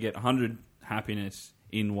which you have to get 100 happiness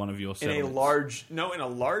in one of your in settlements. a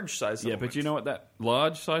large size. Yeah, but you know what that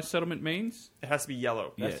large size settlement means? it has to be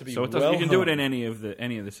yellow. Yeah, to be so it doesn't, you can do it well in any of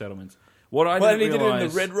the settlements. What I Well, didn't and he did it in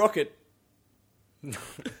realize, the Red Rocket.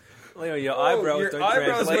 Leo, your eyebrows your don't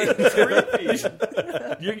eyebrows translate. were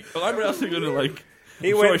creepy. your eyebrows are going to like.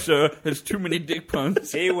 He Sorry, went- sir. There's too many dick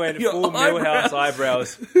puns. He went Your full eyebrows. Millhouse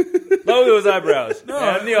eyebrows. Lower those eyebrows. No.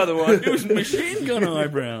 And the other one. It was machine gun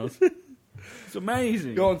eyebrows. It's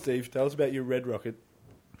amazing. Go on, Steve. Tell us about your Red Rocket.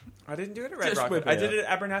 I didn't do it at Red Just Rocket. whip it I did out. it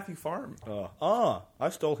at Abernathy Farm. I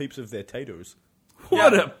stole heaps of their taters.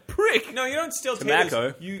 What Yeah. a prick! No, you don't steal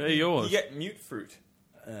Tobacco. taters. They're yours. You get mute fruit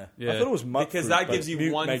Yeah. I thought it was mud because fruit, that but gives you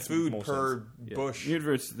mute one makes food more per sense. Yeah. bush.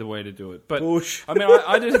 Mute-fruit's the way to do it. But Bush. I mean,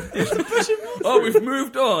 I did. Oh, we've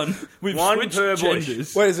moved on. We've One switched per bush.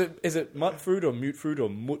 genders. Wait, is it mud fruit or mute fruit or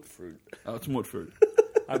mut fruit? Oh, it's mud fruit.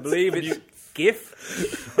 I believe it's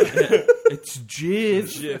GIF. It's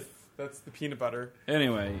jizz. Jif. That's the peanut butter.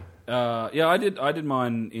 Anyway, yeah, I did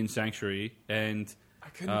mine in Sanctuary, and I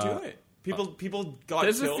couldn't do it. People got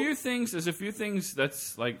there's killed. a few things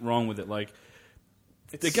that's like wrong with it. Like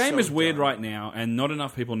It's the game so is weird dumb. right now, and not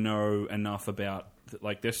enough people know enough about.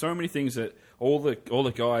 Like, there's so many things that all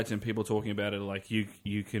the guides and people talking about it are like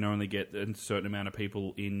you can only get a certain amount of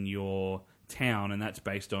people in your town, and that's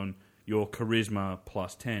based on your charisma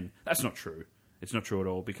plus 10. That's not true. It's not true at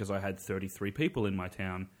all because I had 33 people in my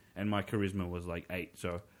town, and my charisma was like 8.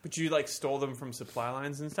 So But you like stole them from supply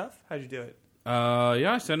lines and stuff? How'd you do it?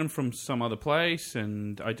 yeah, I sent them from some other place,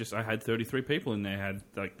 and I had 33 people in there. Had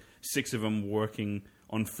like 6 of them working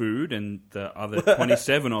on food, and the other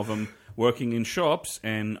 27 of them working in shops,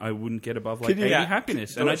 and I wouldn't get above like Can you- 80 Yeah.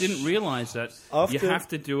 happiness. And I didn't realize that you After- have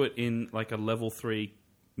to do it in like a level 3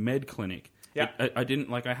 med clinic. Yeah. I didn't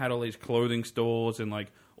like. I had all these clothing stores and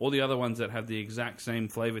like all the other ones that have the exact same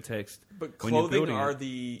flavor text. But when you're clothing building are it.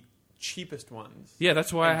 the cheapest ones. Yeah,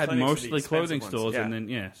 that's why I and had clinics are the mostly expensive clothing ones, stores, yeah. and then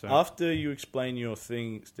yeah. So After you explain your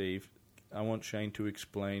thing, Steve, I want Shane to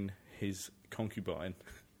explain his concubine.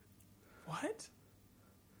 What?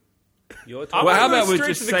 Your I'm well, how gonna about go we straight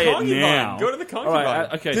just to the say it concubine. now? Go to the All right,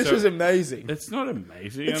 concubine. okay, This so is amazing. it's not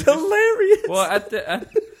amazing. It's I'm just- hilarious.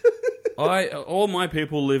 Well, all my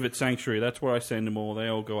people live at Sanctuary. That's where I send them all. They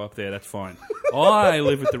all go up there. That's fine. I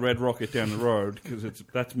live at the Red Rocket down the road because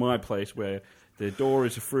that's my place where the door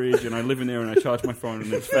is a fridge, and I live in there and I charge my phone,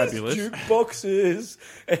 and it's fabulous. Jukeboxes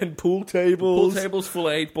and pool Pool tables. tables full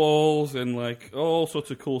of 8 balls and like all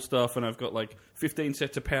sorts of cool stuff, and I've got like 15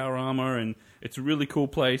 sets of power armor, and it's a really cool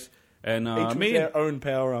place. And Each with me, their own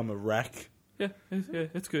power armor rack. yeah,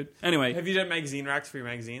 it's good. Anyway, Have you done magazine racks for your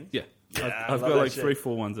magazines? yeah, Yeah, I I've love got that like shit. 3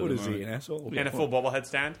 full ones at What the is he, moment. an asshole? And a full bobblehead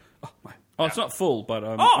stand? Oh, it's not full, but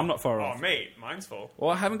I'm not far off. Oh, mate, mine's full. Well,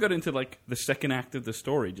 I haven't got into like the second act of the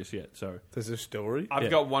story just yet, so There's a story. I've Yeah.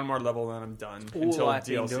 got one more level, then I'm done all until I've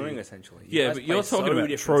been DLC. doing essentially. yeah. guys But play you're so talking about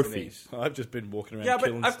different to me. trophies. I've just been walking around Yeah, but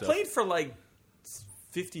killing I've stuff. played for like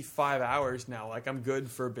 55 hours now. Like I'm good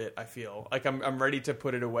for a bit. I feel like I'm ready to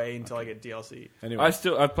put it away until I get DLC. Anyway,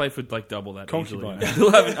 I've played for like double that easily.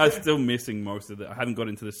 Concubine. I'm still missing most of it. I haven't got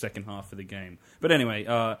into the second half of the game. But anyway,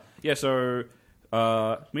 yeah. So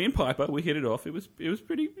me and Piper, we hit it off. It was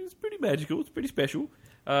pretty magical. It's pretty special.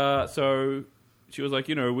 So she was like,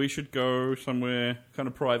 we should go somewhere kind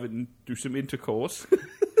of private and do some intercourse.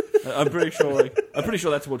 I'm pretty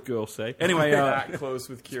sure that's what girls say. Anyway, That close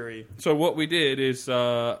with Curie. so what we did is went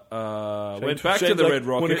back to Shane's the like, Red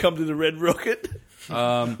Want to Rocket. come to the Red Rocket?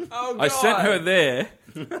 Oh, I sent her there,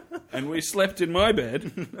 and we slept in my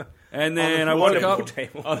bed. And then I woke up.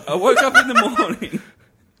 Table. I woke up in the morning.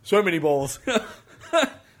 So many balls.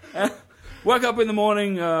 Woke up in the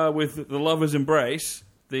morning with the lover's embrace.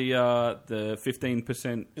 The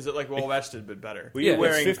 15%. Is it like Well Vested but better? Were Yeah, you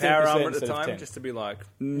wearing it's power 15% armor at the instead of time 10. just to be like?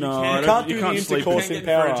 No, can't- I don't- can't you do can't the sleep. intercourse Can't in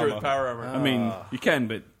get power furniture armor. with power armor. I mean, you can,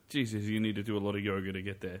 but Jesus, you need to do a lot of yoga to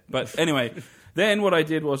get there. But anyway, then what I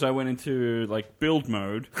did was I went into like build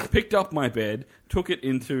mode, picked up my bed, took it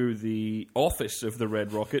into the office of the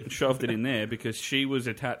Red Rocket and shoved it in there because she was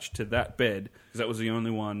attached to that bed because that was the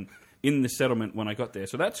only one in the settlement when I got there.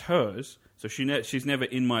 So that's hers. So she's never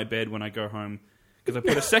in my bed when I go home. Because I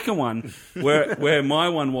put a second one where my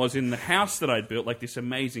one was in the house that I'd built, like this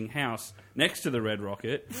amazing house next to the Red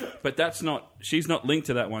Rocket. But she's not linked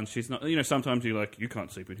to that one. She's not, sometimes you're like, you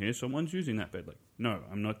can't sleep in here, someone's using that bed. Like, no,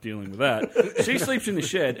 I'm not dealing with that. She sleeps in the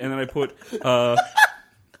shed, and then I put a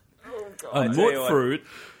mut fruit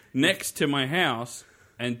next to my house,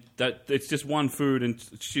 and that it's just one food, and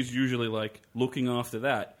she's usually like looking after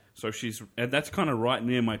that. And that's kind of right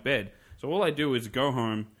near my bed. So all I do is go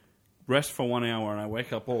home, rest for 1 hour, and I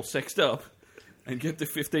wake up all sexed up and get the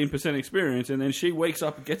 15% experience, and then she wakes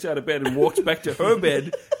up and gets out of bed and walks back to her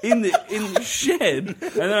bed in the shed,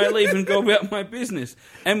 and then I leave and go about my business.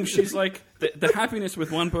 And she's like, the happiness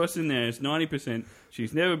with one person there is 90%.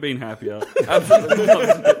 She's never been happier. Absolutely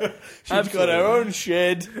not. She's got her own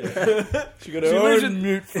shed. She got her own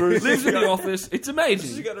mute fruit. Lives in the office. It's amazing.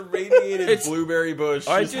 She's got a radiated blueberry bush.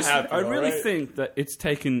 I happy, really think that it's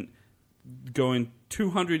taken going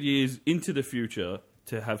 200 years into the future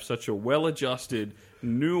to have such a well-adjusted,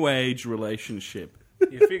 new age relationship.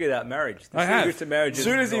 You figured out marriage. I have. As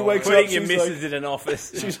soon as he wakes putting up, your she's missus like- in an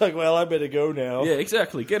office. She's like, well, I better go now. Yeah,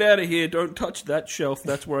 exactly. Get out of here. Don't touch that shelf.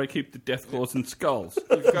 That's where I keep the death claws and skulls.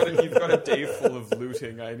 You've got a day full of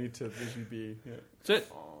looting. I need to usually be. Yeah. That's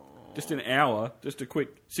it. Just an hour. Just a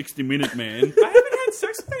quick 60-minute man. I haven't had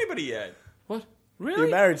sex with anybody yet. What? You're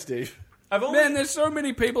Really? married, Steve. I've only. Man, there's so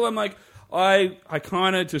many people. I'm like, I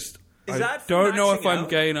kind of just. Is I that for don't know if maxing I'm out?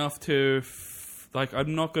 gay enough to. Like,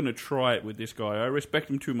 I'm not going to try it with this guy. I respect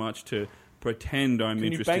him too much to pretend I'm Can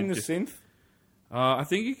you interested. bang the Just- synth? I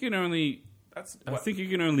think you can only. That's I what- think you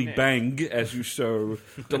can only Yeah. bang, as you so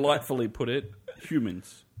delightfully put it,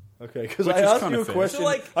 humans. Okay, because Which I is asked kinda you a fair. question. So,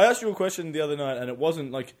 like- I asked you a question the other night, and it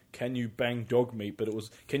wasn't like, "Can you bang dog meat?" But it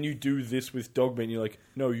was, "Can you do this with dog meat?" And you're like,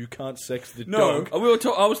 "No, you can't sex the No, dog."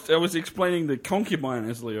 I was explaining the concubine,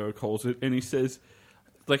 as Leo calls it, and he says,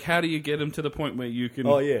 like, how do you get him to the point where you can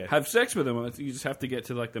have sex with him? I think you just have to get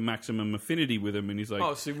to like the maximum affinity with him, and he's like,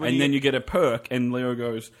 Oh, so when and you- then you get a perk, and Leo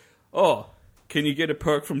goes, oh, can you get a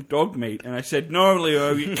perk from dog meat? And I said, no,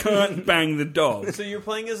 Leo, you can't bang the dog. So you're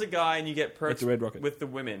playing as a guy and you get perks the Red Rocket. with the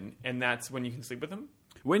women, and that's when you can sleep with them?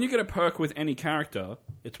 When you get a perk with any character,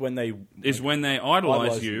 It's when they is when they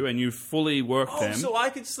idolize idolize you and you fully work Oh, them. so I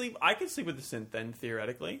could sleep with the synth then,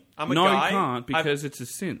 theoretically? I'm a No, guy. you can't, I've- because it's a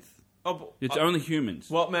synth. It's only humans.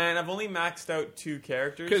 Well, man, I've only maxed out 2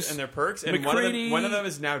 characters 'Cause and their perks, and McCready- one of them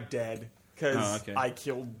is now dead because Oh, okay. I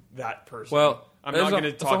killed that person. Well, I'm there's not going to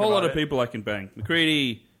there's talk a whole lot about of people I can bang.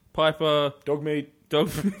 McCready, Piper, dog meat. dog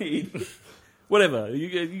meat, whatever.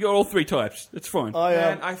 You got all 3 types. It's fine.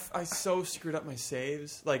 Man, I so screwed up my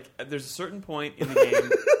saves. Like, there's a certain point in the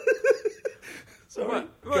game. Sorry.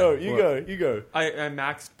 What? Go, you go. I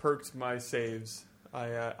max perked my saves. My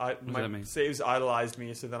that mean? saves idolized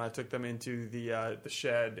me, so then I took them into the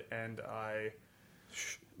shed and I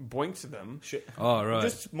boinked them. Oh, right.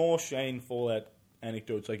 Just more Shane Fallout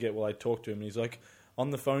anecdotes I get while I talk to him. And he's like, on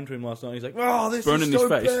the phone to him last night, he's like, "Oh, this Burning is so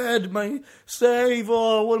his face. bad, my save.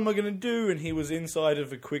 Oh, what am I going to do?" And he was inside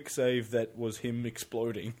of a quick save that was him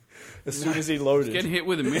exploding as soon as he loaded. Getting hit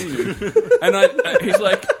with a mini. And he's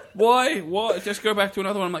like, why? What? Just go back to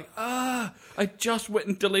another one. I'm like, I just went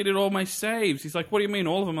and deleted all my saves. He's like, what do you mean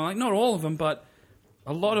all of them? I'm like, not all of them, but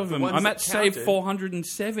a lot of them. ones I'm that at save counted.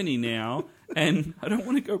 470 now, and I don't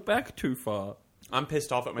want to go back too far. I'm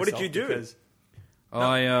pissed off at What myself. did you do? Because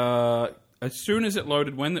I as soon as it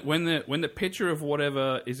loaded, when the picture of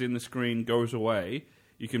whatever is in the screen goes away,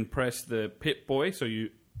 you can press the Pip Boy. So you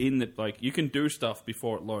can do stuff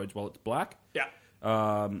before it loads while it's black.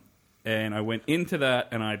 yeah. And I went into that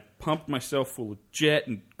and I pumped myself full of jet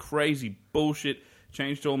and crazy bullshit.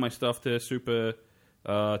 Changed all my stuff to super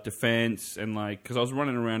defense and because I was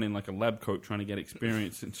running around in like a lab coat trying to get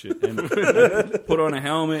experience and shit. And put on a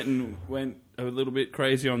helmet and went a little bit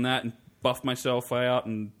crazy on that and buffed myself out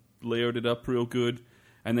and Leo'd it up real good.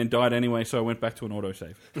 And then died anyway, so I went back to an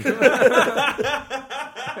autosave.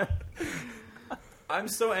 I'm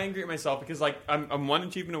so angry at myself because I'm one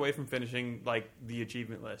achievement away from finishing the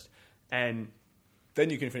achievement list, and Then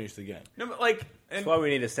you can finish the game. no, but, That's and, why we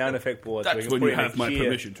need a sound effect board. so we That's can when put you in a have my cheer.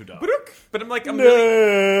 permission to die. but I'm like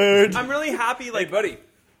Nerd. I'm really happy. Hey, Like buddy.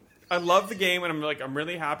 I love the game, and I'm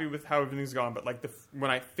really happy with how everything's gone. But when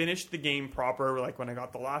I finished the game proper, when I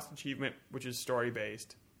got the last achievement, which is story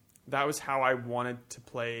based, that was how I wanted to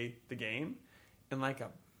play the game. And like a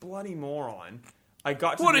bloody moron, I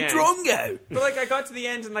got to What the a end. drongo! But like I got to the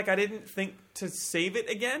end and like I didn't think to save it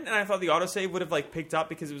again, and I thought the autosave would have like picked up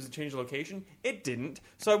because it was a change of location. It didn't.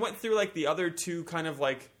 So I went through like the other two kind of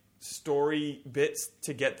like story bits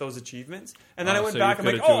to get those achievements, and then I went so back. you've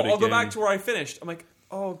I'm like, gotta do it I'll go back again. to where I finished. I'm like,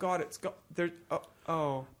 oh god, it's got there.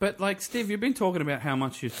 Oh. But like Steve, you've been talking about how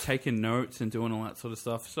much you've taken notes and doing all that sort of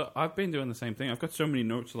stuff. So I've been doing the same thing. I've got so many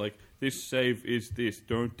notes like this save is this,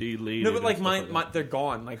 don't delete. No, it but like and stuff mine, that. they're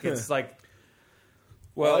gone. Like it's like.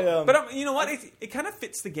 Well, But you know what? It kind of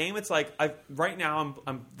fits the game. It's like right now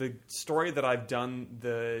I'm the story that I've done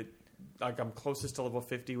I'm closest to level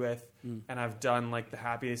 50 with, and I've done like the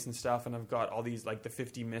happiest and stuff, and I've got all these like the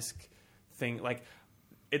 50 misc thing. Like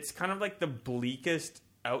it's kind of like the bleakest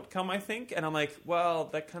outcome, I think. And I'm like, well,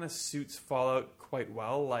 that kind of suits Fallout quite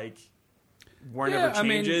well. Like war never I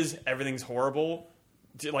mean- changes, everything's horrible.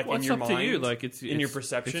 Like Well, in it's your up mind, to you. Like it's in your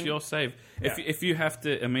perception. It's your save. Yeah. If you have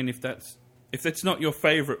to, I mean, if that's not your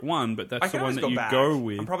favorite one, but I that's can the one always that go you back. go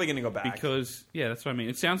with. I'm probably going to go back because that's what I mean.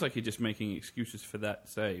 It sounds like you're just making excuses for that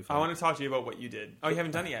save. I want to talk to you about what you did. Oh, you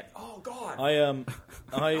haven't done it yet. Oh God. I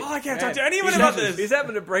I can't talk to Man, anyone he's about having- this. He's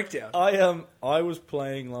having a breakdown. I was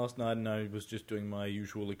playing last night and I was just doing my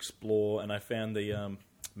usual explore, and I found the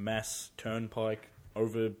mass turnpike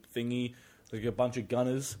over thingy. There's a bunch of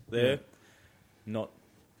gunners there, not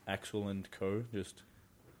Axel and Co. Just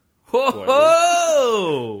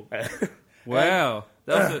Whoa! Wow.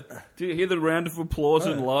 Do you hear the round of applause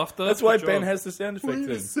and laughter? that's why Good Ben job. has the sound effect thing.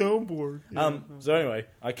 soundboard. So anyway,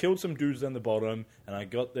 I killed some dudes down the bottom, and I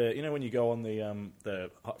got the when you go on the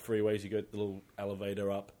freeways, you get the little elevator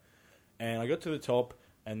up, and I got to the top,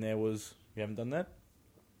 and there was you haven't done that.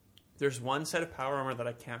 There's one set of power armor that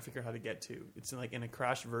I can't figure out how to get to. It's in a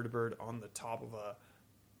crashed vertibird on the top of a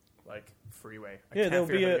freeway. Yeah,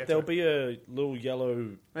 there'll be a little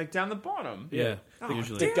yellow. like down the bottom. Yeah, Oh,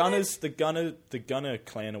 usually. The gunners, the gunner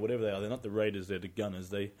clan or whatever they are. They're not the raiders. They're the gunners.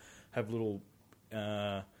 They have little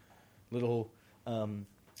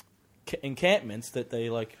encampments that they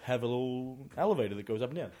like have a little elevator that goes up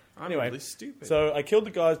and down. I'm Anyway, really stupid. So I killed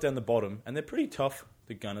the guys down the bottom, and they're pretty tough,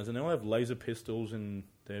 the gunners, and they all have laser pistols, and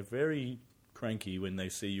they're very cranky when they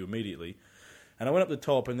see you immediately. And I went up the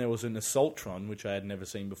top, and there was an Assaultron, which I had never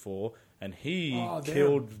seen before, and he they're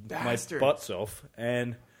killed bastards. my butts off.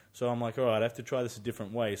 And so I'm like, all right, I have to try this a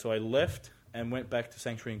different way. So I left and went back to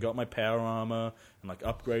Sanctuary and got my power armor and like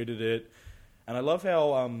upgraded it. And I love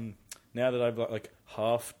how now that I've got like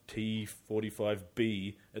half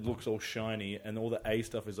T45B, it looks all shiny, and all the A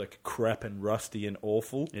stuff is like crap and rusty and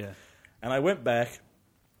awful. Yeah. And I went back,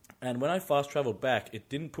 and when I fast traveled back, it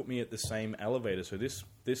didn't put me at the same elevator. So this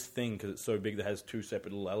thing, because it's so big, that has two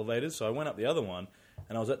separate little elevators. So I went up the other one,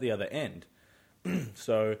 and I was at the other end.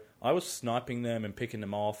 So I was sniping them and picking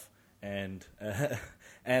them off, and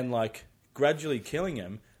like gradually killing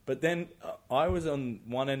them. But then I was on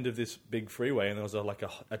one end of this big freeway, and there was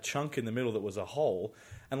a chunk in the middle that was a hole,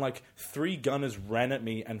 and like 3 gunners ran at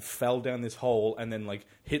me and fell down this hole, and then like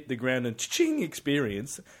hit the ground and ching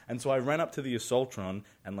experience. And so I ran up to the Assaultron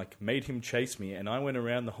and like made him chase me, and I went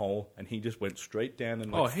around the hole, and he just went straight down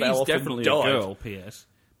and like fell he's off definitely and a died. girl. P.S.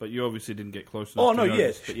 But you obviously didn't get close enough. Oh to no,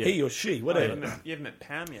 notice, yes, but yeah. he or she, you whatever. haven't met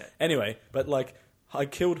Pam yet. Anyway, but like I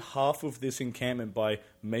killed half of this encampment by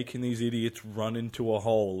making these idiots run into a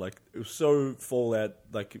hole. Like it was so Fallout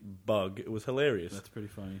like bug. It was hilarious. That's pretty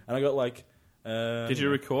funny. And I got like. Did you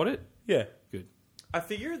record it? Yeah. Good. I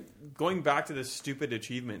figure going back to this stupid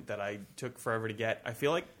achievement that I took forever to get, I feel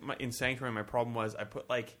like in Sanctuary my problem was I put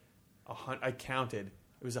like I counted.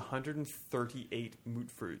 It was 138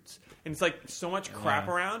 moot fruits, and it's like so much crap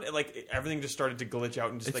around. Everything just started to glitch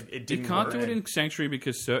out, and just It's- like it didn't. You can't work. do it in Sanctuary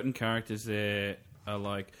because certain characters there are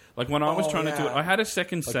like when I was trying to do it, yeah. I had a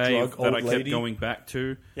second Like save drug that old I kept lady? going back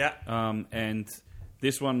to. Yeah. And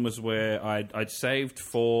this one was where I'd saved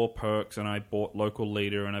 4 perks and I bought local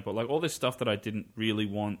leader and I bought like all this stuff that I didn't really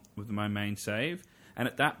want with my main save. And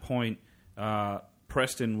at that point,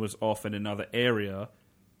 Preston was off in another area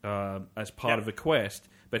as part of a quest,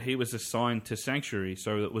 but he was assigned to Sanctuary.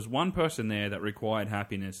 So there was one person there that required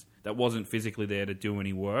happiness that wasn't physically there to do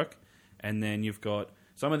any work. And then you've got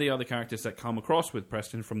some of the other characters that come across with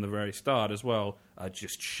Preston from the very start as well are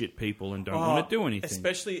just shit people and don't want to do anything.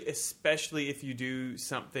 Especially if you do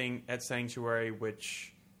something at Sanctuary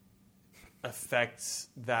which affects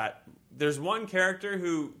that. There's one character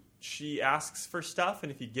who she asks for stuff,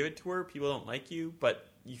 and if you give it to her, people don't like you, but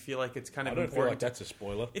you feel like it's kind of I don't feel important. like that's a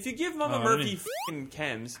spoiler. If you give Mama Oh, I Murphy didn't- f***ing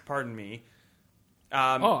chems, pardon me.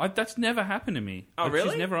 That's never happened to me. Oh, Like, really?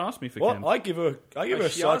 She's never asked me for Well, chem. I give her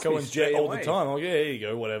she asked Psycho me and straight Jet all the away. time. I'm like, yeah, here you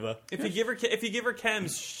go, whatever. If you give her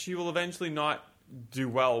chems, she will eventually not do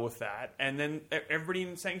well with that, and then everybody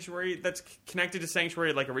in Sanctuary that's connected to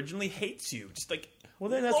Sanctuary like originally hates you, just like. Well,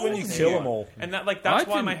 then that's when you loathes kill you. them all. And that's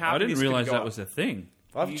why my happiness. I didn't realize could go that up. was a thing.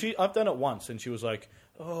 I've done it once, and she was like,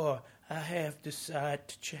 "Oh, I have decided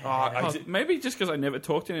to change." Maybe just because I never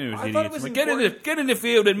talked to any of those I thought it idiots. was Like, important. get in the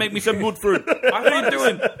field and make me some wood fruit. What are you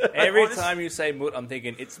doing? Every honest- time you say moot, I'm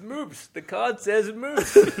thinking, it's moops. The card says moot. I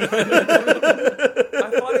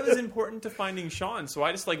thought it was important to finding Sean, so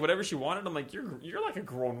I just like whatever she wanted. I'm like, you're like a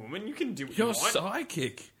grown woman. You can do what You're you want.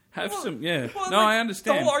 psychic. Have some, yeah. Well, no, like, I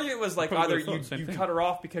understand. The whole argument was like Probably either would've thought the same you thing. cut her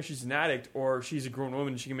off because she's an addict, or she's a grown woman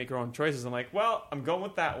and she can make her own choices. I'm like, well, I'm going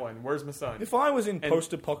with that one. Where's my son? If I was in And it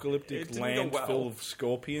post-apocalyptic didn't land go well. full of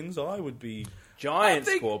scorpions, I would be. Giant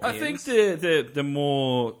I scorpions. think the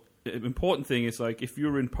more important thing is like if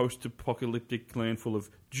you're in post-apocalyptic land full of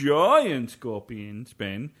giant scorpions,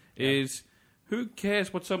 Ben, is who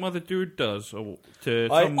cares what some other dude does or to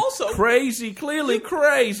some Also- clearly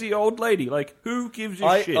crazy old lady? Like who gives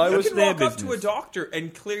a shit? I you was can their walk up to a business. doctor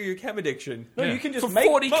and clear your chem addiction. No, Yeah. you can just for make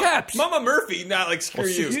 40 caps. Mama Murphy, not like screw Or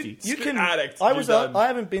you. 60. You can. Addict. I You're was. done. I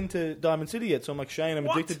haven't been to Diamond City yet, so I'm like, Shane, I'm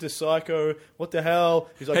What? addicted to Psycho. What the hell?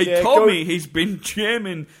 He's like, Hey, yeah, Tommy, he's been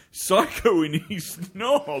jamming Psycho in his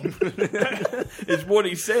knob. is what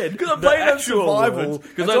he said. Because I'm playing on survival.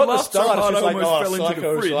 Because And I so at the laughed so start, hard it's I just almost like, fell into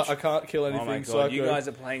Psycho, the fridge. so I can't kill anything. Oh my god, Psycho. you guys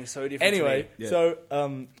are playing so different. Anyway, to me. Yeah. so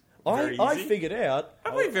Very I easy. figured out.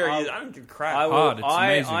 I play very easy. I don't give crap. Hard, it's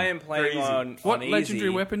amazing. I am playing Very easy. on What on legendary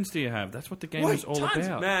easy. weapons do you have? That's what the game Wait, is all tons.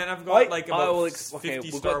 about. Man, I've got like I about will 50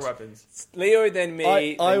 we've star got- weapons. Leo, then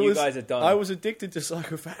me, then you guys are done. I was addicted to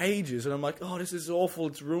Psycho for ages, and I'm like, oh, this is awful.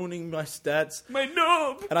 It's ruining my stats. My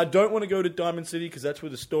knob! And I don't want to go to Diamond City because that's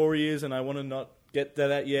where the story is, and I want to not get to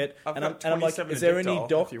that yet. I've And I'm got like, 27 is there Addictol any if you want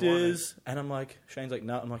doctors? And I'm like, Shane's like,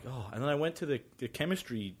 no. I'm like, oh. And then I went to the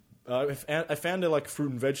chemistry. I found a like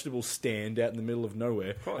fruit and vegetable stand out in the middle of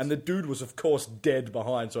nowhere, and the dude was of course dead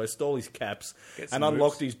behind. So I stole his caps Get and some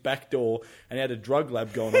unlocked moves. his back door, and he had a drug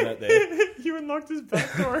lab going on out there. You unlocked his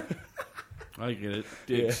back door. I get it.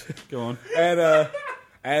 Dicks. Go on.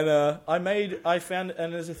 And I found,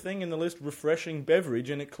 and there's a thing in the list, refreshing beverage,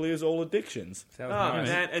 and it clears all addictions. Sounds Oh nice.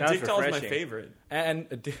 man, Sounds Addictol is my refreshing. favorite.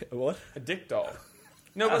 And what? Addictol.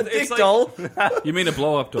 No, but it's like, Addictol. You mean a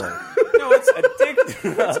blow up doll? no, it's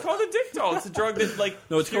it's called Addictol. It's a drug that like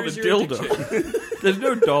No, it's called a cures your dildo. addiction. There's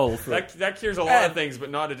no doll for it. that cures a lot of things,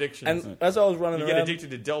 but not addictions. And as I was running You get around,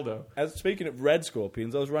 addicted to dildo. as speaking of rad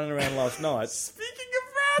scorpions, I was running around last night. Speaking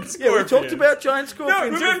of rad Yeah, we scorpions. talked about giant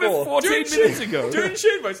scorpions remember before. 14 minutes ago. Doing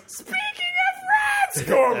shit voice. Speaking of rad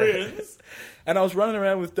scorpions. And I was running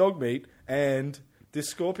around with dog meat, and this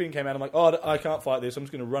scorpion came out. I'm like, oh, I can't fight this. I'm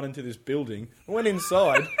just going to run into this building. I went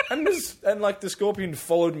inside, and the scorpion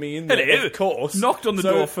followed me in there, Hello. of course. Knocked on the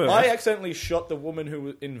So door first. I accidentally shot the woman who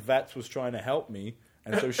was in VATS was trying to help me,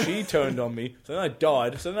 and so she turned on me. So then I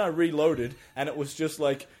died. So then I reloaded, and it was just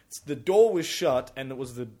like the door was shut, and it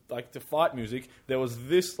was the fight music. There was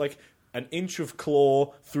this like an inch of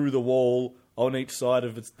claw through the wall on each side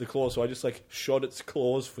of the claw, so I just like shot its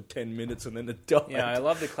claws for 10 minutes and then it died. Yeah, I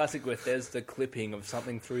love the classic where there's the clipping of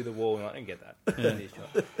something through the wall, and I don't get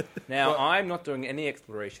that. Now, I'm not doing any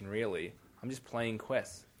exploration, really. I'm just playing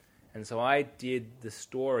quests. And so I did the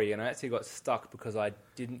story, and I actually got stuck because I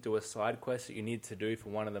didn't do a side quest that you need to do for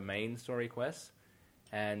one of the main story quests.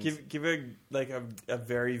 And Give a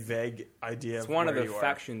very vague idea. it's of one of where the you are.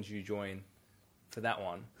 factions you join for that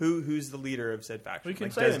one. Who's the leader of said faction? We can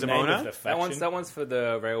Like say the name of Desdemona. the faction. That one's for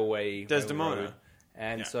the railway. Desdemona. railroad.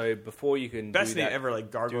 And Yeah. so before you can Best do name that, ever, like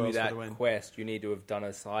do Gargoyles for that the win. quest, you need to have done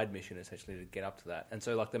a side mission essentially to get up to that. And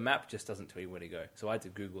so like the map just doesn't tell you where to go. So I had to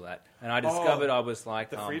Google that, and I discovered I was like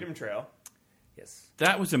The Freedom Trail. Yes.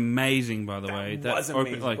 That was amazing, by the That way. was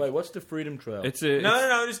amazing. Wait, what's the Freedom Trail? It's a.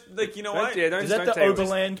 No, just like you know what? Is that the say it.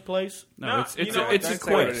 Overland place? No, No, it's you know what? it's a Don't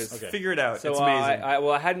say what it quest. is. Okay. Figure it out. So it's amazing.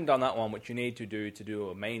 I hadn't done that one, which you need to do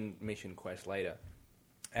a main mission quest later.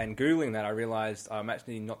 And Googling that, I realized I'm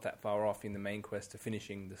actually not that far off in the main quest to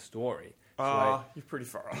finishing the story. So You're pretty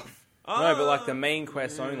far off. no, but like the main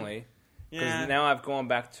quest only. Because Yeah. now I've gone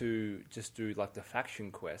back to just do like the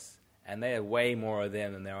faction quests, and there are way more of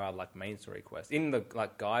them than there are like main story quests. In the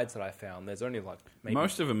like guides that I found, there's only like maybe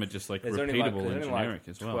Most of them are just like there's repeatable only and like generic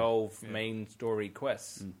as well. 12 main story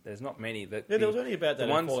quests. There's not many. Yeah, there was only about that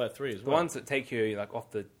in Fallout 3 as The well. ones that take you like off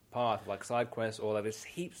the path, like side quests, or there's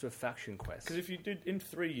heaps of faction quests. Because if you did in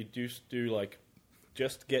 3, you do like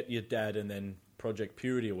just get your dad and then Project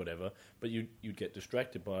Purity or whatever, but you'd get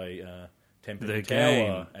distracted by Temple The Tower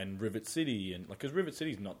game. and Rivet City, and because Rivet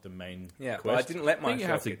City's not the main Yeah, quest. but I didn't let I myself. think you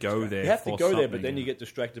have to get go distracted. there. You have to for go there, but something, then you yeah. get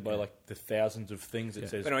distracted by like the thousands of things it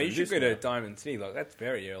says. But no, do you should this go to now. Diamond City. Like that's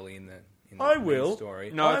very early in in the I main will. story.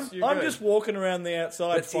 No, it's- you're I'm good. just walking around the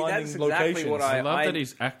outside But see, finding that's exactly locations. what I love I- that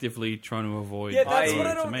he's actively trying to avoid. Yeah, that's I- what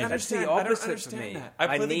I it's don't amazing. understand. That's the I don't opposite for understand me. that. I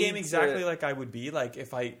play the need game exactly to- like I would be. Like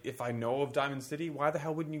if I know of Diamond City, why the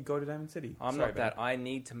hell wouldn't you go to Diamond City? I'm Sorry, not that. I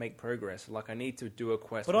need to make progress. Like I need to do a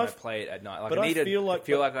quest But when I I've- play it at night. Like but I I need feel to like-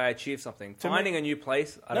 feel like I achieved something. To me- Finding a new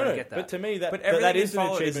place, I No, don't get that. but to me that But that everything is you an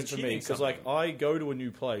follow is achievement for me achieving because like something. I go to a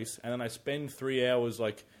new place and then I spend 3 hours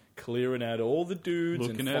like clearing out all the dudes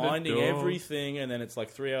Looking and at a finding dog. everything, and then it's like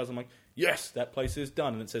 3 hours. I'm like, yes, that place is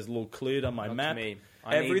done, and it says little cleared on my Not map. to me.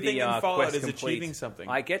 I need Everything the, in Fallout quest is complete. achieving something.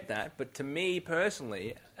 I get that, but to me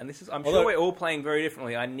personally, and this is, I'm Although- sure we're all playing very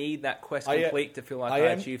differently. I need that quest complete to feel like I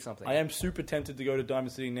achieved something. I am super tempted to go to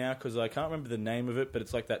Diamond City now because I can't remember the name of it, but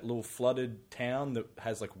it's like that little flooded town that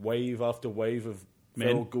has like wave after wave of Men?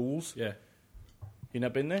 feral ghouls. Yeah. You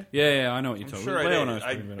not been there? Yeah, I know what you're talking sure about. I Leo did. knows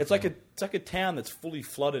what you mean. It's like a town that's fully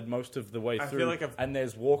flooded most of the way I through, feel like I've and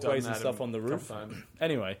there's done walkways that and stuff a on the couple roof. times.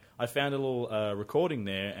 Anyway, I found a little recording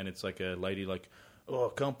there, and it's like a lady like, "Oh, I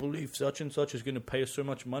can't believe such and such is going to pay us so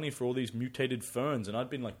much money for all these mutated ferns." And I'd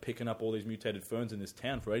been like picking up all these mutated ferns in this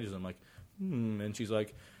town for ages. I'm like, and she's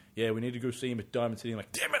like, "Yeah, we need to go see him at Diamond City." I'm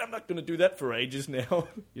like, "Damn it, I'm not going to do that for ages now."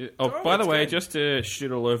 Yeah. Oh, By the that's way, good. just to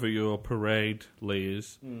shit all over your parade,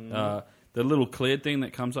 Leahs, the little cleared thing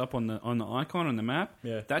that comes up on the icon on the map,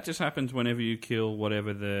 Yeah. that just happens whenever you kill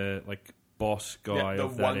whatever the like boss guy the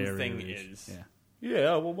of that one area thing is. is. Yeah. Yeah,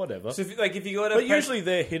 well, whatever. So if you go to But usually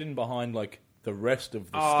they're hidden behind like the rest of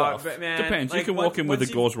the stuff. but man, Depends. You like, can walk in with a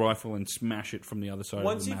once gauze rifle and smash it from the other side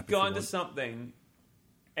Once of the you've map. if you gone to want. something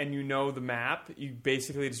and you know the map, you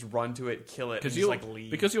basically just run to it, kill it, and just you'll, like leave.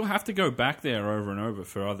 because you'll have to go back there over and over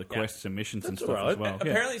for other quests and missions and That's stuff alright. as well.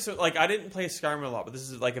 Yeah. Apparently, so like I didn't play Skyrim a lot, but this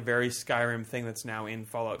is like a very Skyrim thing that's now in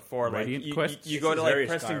Fallout 4. Like Radiant you, quests? you go This to is like very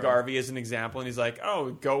Preston Skyrim. Garvey as an example, and he's like,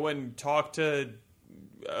 "Oh, go and talk to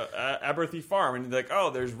Aberthy Farm," and like, "Oh,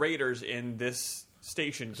 there's raiders in this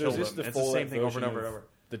station." So Kill is this them. the It's the Fallout same thing over and version over and of over.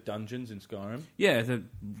 the dungeons in Skyrim? Yeah,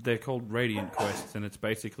 they're called Radiant quests, and it's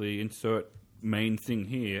basically insert main thing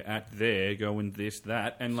here at there, go in this,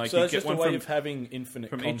 that, and like So you it's get just a one way from, of having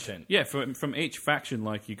infinite from content. each. Yeah, from each faction.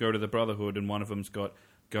 Like you go to the Brotherhood, and one of them's got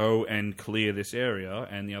go and clear this area,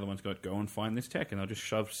 and the other one's got go and find this tech, and they'll just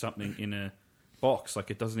shove something in a box.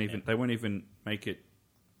 Like it doesn't even. They won't even make it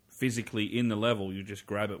physically in the level. You just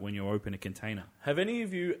grab it when you open a container. Have any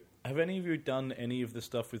of you done any of the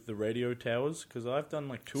stuff with the radio towers? Because I've done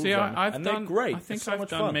like two See, of them, I've and done. they're great. I think It's so I've much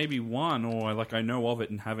done fun. maybe one, or like I know of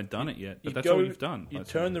it and haven't done it yet. But You that's go- all you've done. You I'd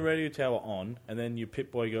say. turn the radio tower on, and then your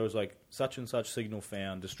Pip-Boy goes like, such and such signal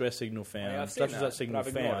found, distress signal found, I've seen such and that, such signal but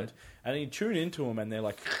I've ignored found, it. and then you tune into them, and they're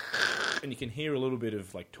like, and you can hear a little bit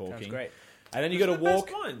of like talking. Sounds great. And then you Those got are to the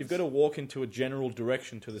best walk. ones. You've got to walk into a general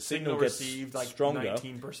direction to the Signal signal gets received like stronger,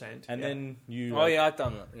 19%, and yeah. then you. Oh yeah, I've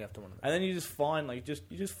done that. You have to one of them. And then you just find like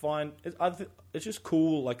you just find it's just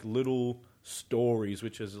cool like little stories,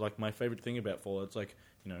 which is like my favorite thing about Fallout. It's like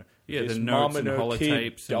Yeah, this the mum notes and her holotapes kid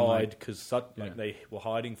and, died like- because Yeah. they were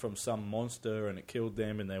hiding from some monster and it killed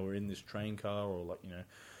them, and they were in this train car, or like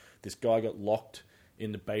this guy got locked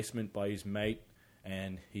in the basement by his mate,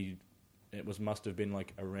 and must have been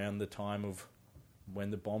like around the time of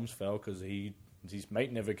when the bombs fell, because his mate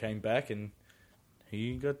never came back, and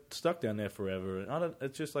he got stuck down there forever. And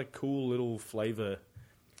it's just like cool little flavor,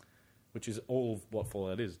 which is all of what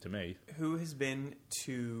Fallout is to me. Who has been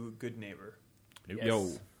to Good Neighbor?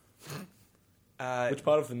 Yo, Which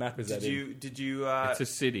part of the map is that in? Did you? it's a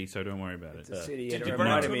city, so don't worry about it. The city. Did It you run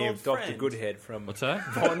reminded into me an of old Dr. friend? Goodhead from What's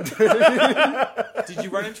that? Bond. Did you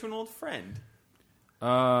run into an old friend?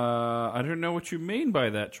 I don't know what you mean by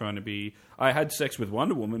that. Trying to be, I had sex with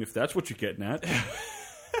Wonder Woman. If that's what you're getting at.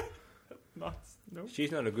 No.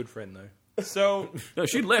 She's not a good friend though. So No,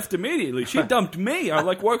 she left immediately. She dumped me. I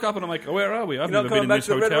woke up and I'm like, oh, where are we? I've You're never not been in coming this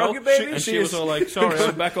back to Red hotel. Rocket, baby? And She she was is- all like, sorry,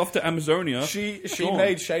 I'm back off to Amazonia. She Sure.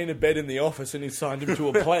 made Shane a bed in the office, and he signed him to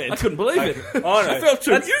a plan. I couldn't believe it. Oh no, I felt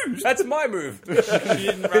so that's, used. That's my move. she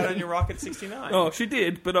didn't ride on your Rocket 69. Oh, she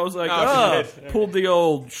did, but I was like, Oh, she did. pulled the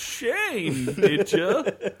old Shane, did ya?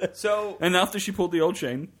 So And after she pulled the old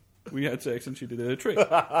Shane, we had sex and she did a trick.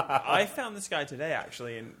 I found this guy today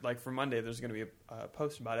actually, and like for Monday, there's going to be a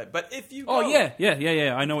post about it. But if you Oh, go,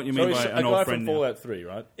 yeah. I know what you So mean he's by a an guy old from friend now. Fallout 3,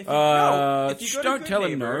 right? If you, no, if you go to don't Good tell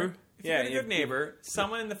him Neighbor, no. If you Yeah, go to you- Good Neighbor,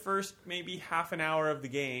 someone in the first maybe half an hour of the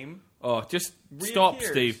game. Oh, just stop,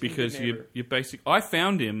 Reappears Steve, in because Good Neighbor. you basic. I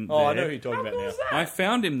found him. Oh, I there. know who you're talking about now. I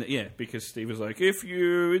found him. Yeah, because Steve was like, if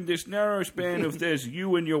you in this narrow span of there's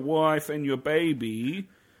you and your wife and your baby,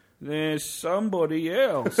 there's somebody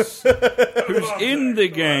else who's in the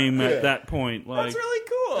game at that point. Like, That's really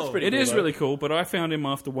cool. Oh, pretty It cool, is though. really cool, but I found him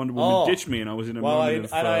after Wonder Woman Oh. ditched me, and I was in a Well, moment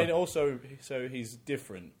of... I also, so he's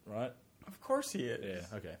different, right? of course he is.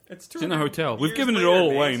 Yeah, okay. It's It's in the hotel. We've years given it later,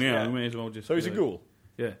 all away Mace, now. yeah. We may as well just... So he's a do it. ghoul.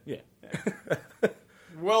 Yeah. Yeah.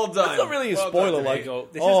 Well done. It's not really a Well spoiler, done, like, Nate. Go-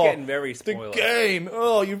 this oh, is getting very the spoiler. game.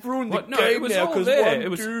 Oh, you've ruined the What? No, game it was now all because there. one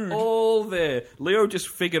It was dude. all there. Leo just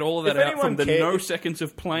figured all of that If out from anyone the cared- no seconds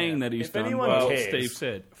of playing that he's If done. anyone Well, cares- Steve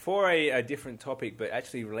said. For a different topic, but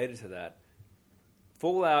actually related to that,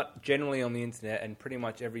 Fallout generally on the internet and pretty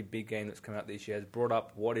much every big game that's come out this year has brought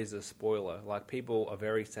up what is a spoiler. Like, people are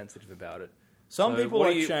very sensitive about it. Some So people what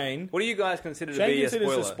like do you- Shane. What do you guys consider to Shane be a considers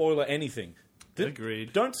spoiler? a spoiler anything.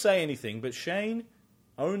 Agreed. Don't say anything, but Shane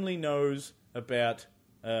only knows about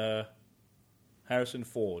Harrison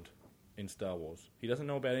Ford in Star Wars. He doesn't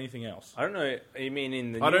know about anything else. I don't know. You mean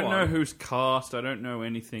in the I new don't know one? who's cast. I don't know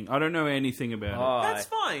anything. I don't know anything about Oh, That's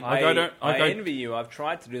fine. Like, I don't- like, I I- envy you. I've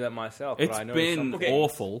tried to do that myself. it. but It's I know been something.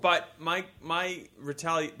 awful. But my my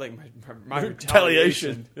Retaliation.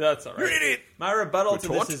 retaliation. That's all right. Read it. My rebuttal to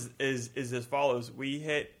Retort? this is as follows: we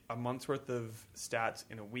hit a month's worth of stats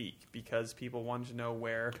in a week because people wanted to know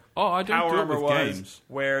where Oh, I don't Power do it Armor with was, games.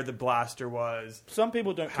 where the blaster was. Some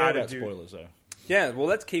people don't How care to about do- spoilers, though. Yeah, well,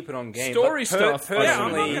 let's keep it on game. Story But stuff, I don't Yeah, I'm not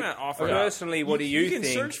Personally, going to offer that. personally, what do you can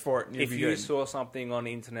think? search for it and if it'll be you good. saw something on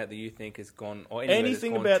the internet that you think has gone, or anywhere that's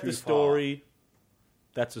Anything gone about too the far. story,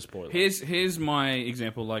 that's a spoiler. Here's my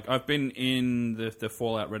example. Like, I've been in the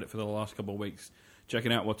Fallout Reddit for the last couple of weeks,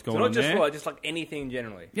 checking out what's going So not on just there. Fallout, just like anything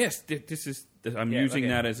generally. Yes, this is. I'm Yeah, using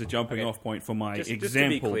okay. that as a jumping Okay. off point for my Just to be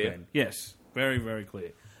example. clear. Then. Yes, very very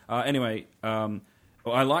clear. Anyway,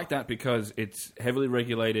 well, I like that because it's heavily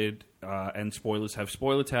regulated, and spoilers have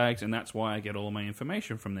spoiler tags, and that's why I get all of my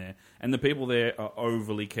information from there. And the people there are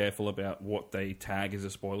overly careful about what they tag as a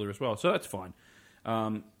spoiler as well, so that's fine.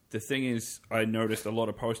 The thing is, I noticed a lot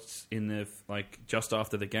of posts in the just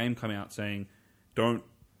after the game come out saying, "Don't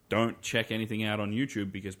check anything out on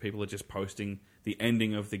YouTube because people are just posting the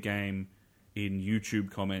ending of the game in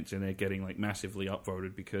YouTube comments and they're getting massively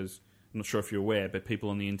upvoted because I'm not sure if you're aware, but people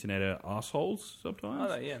on the internet are assholes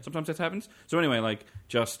sometimes. Oh, yeah. Sometimes that happens. So anyway,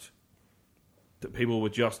 people were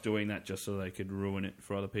just doing that just so they could ruin it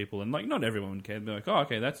for other people, and not everyone would care. They're like, "Oh,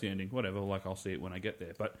 okay, that's the ending. Whatever. I'll see it when I get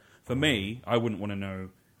there." But for me, I wouldn't want to know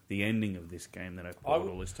the ending of this game that I've poured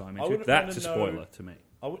all this time into. wouldn't That's a wanna know- spoiler to me.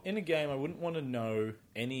 In a game, I wouldn't want to know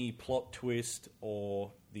any plot twist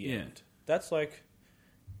or the Yeah. end. That's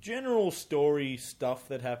general story stuff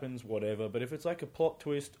that happens, whatever. But if it's a plot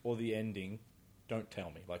twist or the ending, don't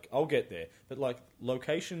tell me. I'll get there. But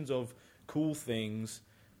locations of cool things,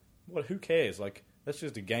 who cares? That's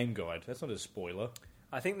just a game guide. That's not a spoiler.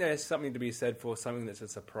 I think there's something to be said for something that's a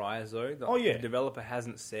surprise, though. That Oh, yeah. the developer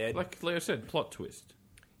hasn't said. Like Leo said, plot twist.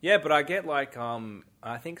 Yeah, but I get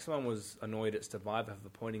I think someone was annoyed at Survivor for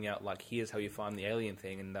pointing out here's how you find the alien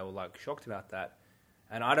thing, and they were shocked about that.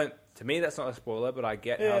 And I don't. To me, that's not a spoiler, but I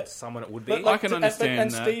get how Yeah. to someone it would be. But I can understand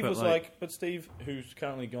and that, Steve but, was but Steve, who's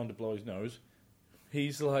currently gone to blow his nose,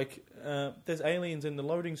 he's there's aliens in the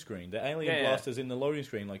loading screen. The alien Yeah. blasters in the loading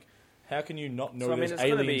screen. How can you not know So, there's it's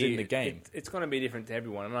gonna aliens be, in the game? It's going to be different to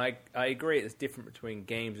everyone, and I agree it's different between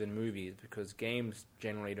games and movies because games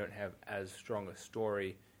generally don't have as strong a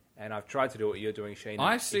story. And I've tried to do what you're doing, Shane.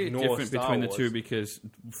 I see it ignore different Star between the Wars. two because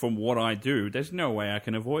from what I do, there's no way I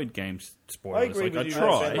can avoid game spoilers. I agree with I you.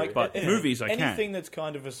 try, Like, but movies I anything can. that's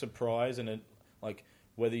kind of a surprise and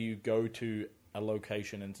whether you go to a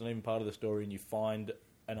location and it's not even part of the story and you find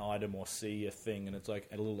an item or see a thing and it's a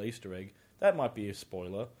little Easter egg, that might be a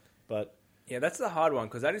spoiler. But Yeah, that's the hard one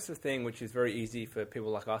because that is the thing which is very easy for people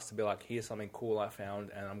like us to be like, here's something cool I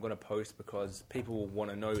found and I'm going to post because people will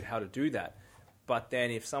want to know how to do that. But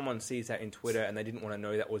then if someone sees that in Twitter and they didn't want to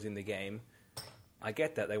know that was in the game, I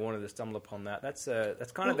get that. They wanted to stumble upon that. That's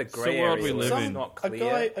kind of the it's the grey world area. we where live it's in. not a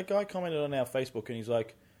clear. guy commented on our Facebook and he's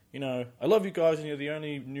like, I love you guys and you're the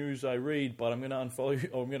only news I read, but I'm going to unfollow you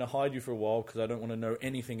or I'm going to hide you for a while because I don't want to know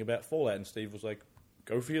anything about Fallout. And Steve was like,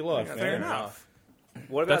 go for your life, Yeah, man. Fair enough.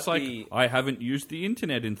 What about That's like the... I haven't used the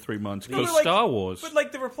internet in 3 months No, because but, Star Wars.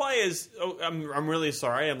 But the reply is, "Oh, I'm really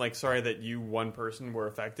sorry. I'm sorry that you one person were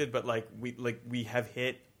affected, but we have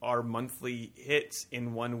hit our monthly hits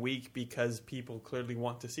in 1 week because people clearly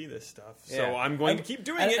want to see this stuff. So Yeah. I'm going to keep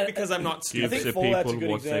doing it because I'm not I stupid." think the Fallout's a people good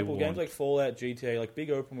what they example. Games want. like Fallout, GTA, big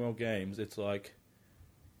open world games, it's like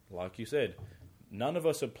you said, none of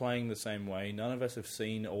us are playing the same way. None of us have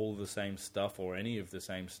seen all the same stuff or any of the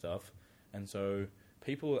same stuff. And so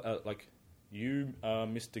people are you are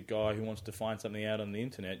Mr. Guy who wants to find something out on the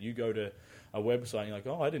internet. You go to a website and you're like,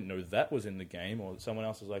 oh, I didn't know that was in the game. Or someone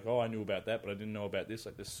else is like, oh, I knew about that, but I didn't know about this.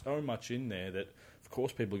 Like, there's so much in there that, of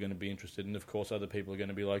course, people are going to be interested. And, of course, other people are going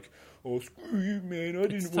to be like, oh, screw you, man. I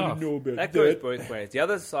didn't want to know about that. That goes both ways. The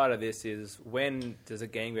other side of this is when does a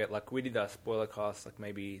game get, like, we did our spoiler cast, like,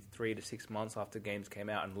 maybe 3 to 6 months after games came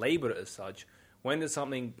out and labeled it as such. When does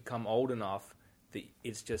something become old enough that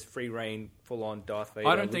it's just free reign, full on Darth Vader?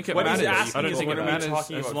 I don't think it What he's matters. asking I don't is think when it are we matters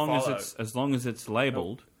talking as about long as Fallout? as long as it's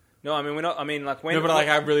labeled. No, I mean we're not. I mean, like when. No, but like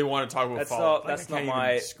I really want to talk about That's Fallout. not. That's Like, I not can't even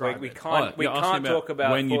my. describe We it. can't. We you're asking can't about talk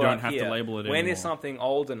about when you Fallout don't have to here. label it When anymore. is something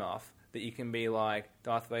old enough that you can be like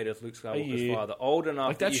Darth Vader's Luke Skywalker's year. father? Old enough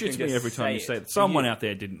Like that that you shits can me just every time you say it. it. Someone out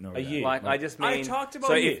there didn't know that. year. Like I just mean. I talked about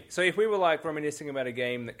so it. if we were like reminiscing about a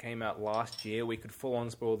game that came out last year, we could full on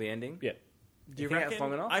spoil the ending. Yeah. Do you think that's reckon?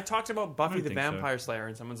 long enough? I talked about Buffy don't the think so. Vampire Slayer,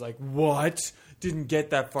 and someone's like, "What? Didn't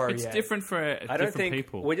get that far It's yet." different for I don't different think-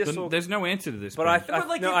 people. we're just all- There's no answer to this. But Ben. But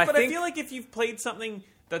like, no, I think- feel like if you've played something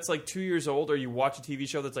that's like 2 years old, or you watch a TV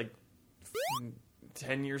show that's like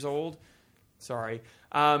 10 years old, sorry,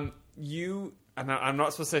 you. I'm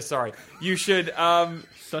not supposed to say sorry. You should.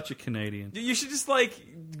 Such a Canadian. You should just like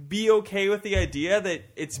be okay with the idea that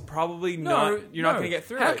it's probably not. You're not going to get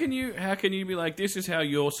through how it. Can you? How can you be like, this is how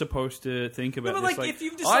you're supposed to think about No, but this? like, if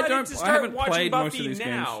you've I decided don't. to I start haven't watching played most Buffy of these now,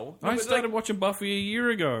 games. no, I but, started like- watching Buffy a year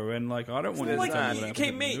ago, and like, I don't want to. Well, like, decide what okay,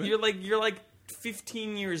 happens mate, to it. you're like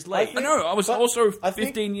 15 years late. I know. I was But also I think-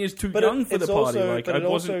 15 years too but young for the it's party. also- Like, but I it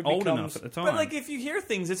also wasn't old becomes- enough at the time. But like, if you hear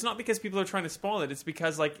things, it's not because people are trying to spoil it. It's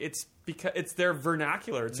because like it's their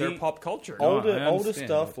vernacular. It's their The pop culture. Older I older understand,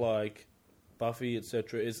 stuff like Buffy,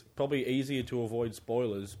 etc., is probably easier to avoid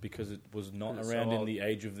spoilers because it was not It's around so in old. the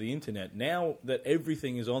age of the internet. Now that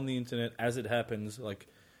everything is on the internet as it happens, like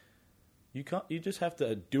you can't. You just have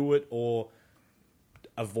to do it or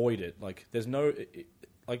avoid it. Like there's no.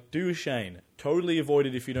 Like do a Shane. Totally avoid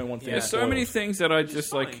it if you don't want things There's so spoiled. many things that I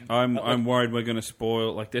just like. I'm worried we're going to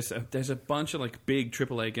spoil. Like there's a bunch of like big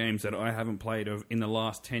AAA games that I haven't played in the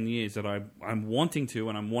last 10 years that I'm wanting to,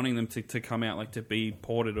 and I'm wanting them to come out, like to be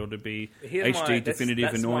ported or to be Here's HD my-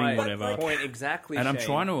 definitive that's annoying my whatever. Point exactly. And I'm Shane.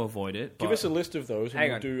 trying to avoid it. Give but- us a list of those, and Hang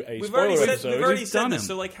we'll on. do a We've spoiler already said, episode. we've already We've said done this. them.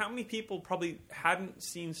 So like, how many people probably hadn't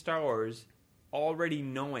seen Star Wars already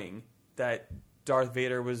knowing that Darth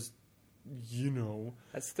Vader was,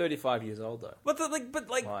 That's 35 years old though. But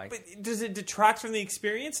does it detract from the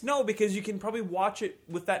experience? No, because you can probably watch it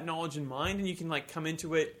with that knowledge in mind, and you can like come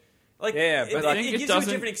into it. Like, Yeah, but it, I it think it gives you a doesn't-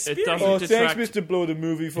 different it experience. doesn't Oh, detract- thanks, Mr. Blow, the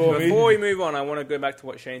movie for me. Before we move on, I want to go back to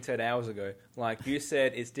what Shane said hours ago. Like you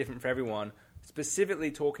said, it's different for everyone. Specifically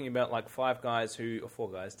talking about like four guys,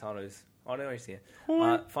 Tano's. I don't know he's here.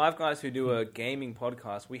 5 guys who do a gaming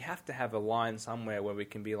podcast. We have to have a line somewhere where we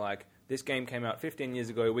can be like, this game came out 15 years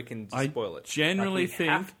ago. We can I spoil it. generally Like, we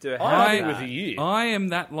have think to have I that. with a year. I am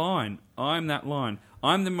that line. I'm that line.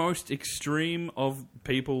 I'm the most extreme of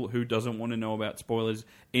people who doesn't want to know about spoilers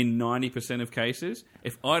in 90% of cases.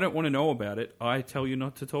 If I don't want to know about it, I tell you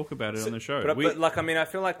not to talk about it on the show. But like, I mean, I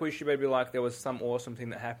feel like we should maybe like there was some awesome thing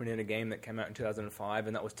that happened in a game that came out in 2005,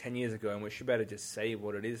 and that was 10 years ago, and we should better just say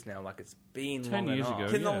what it is now. Like it's been 10 long years enough. ago,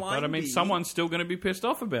 Can the yeah. line But I mean, be- someone's still going to be pissed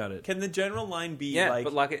off about it. Can the general line be Yeah, like?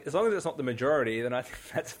 but like as long as it's not the majority, then I think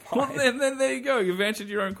that's Well, fine. then there you go. You've answered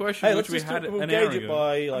your own question, Hey, which let's we just had we'll an hour gauge it ago.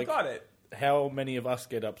 by I've like got it. how many of us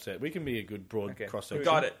get upset. We can be a good broad Okay. cross I've section.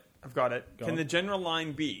 got it. I've got it. Go Can on. the general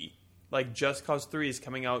line be like Just Cause 3 is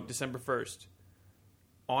coming out December 1st?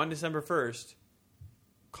 On December 1st,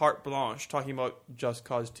 carte blanche talking about Just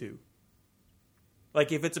Cause 2.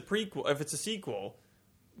 Like if it's a prequel, if it's a sequel,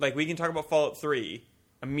 like we can talk about Fallout 3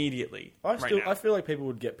 immediately. I now. feel like people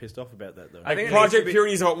would get pissed off about that though. I think it Project needs to be-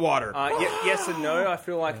 Purity is about water. Yes and no. I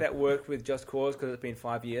feel like that worked with Just Cause because it's been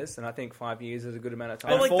 5 years, and I think 5 years is a good amount of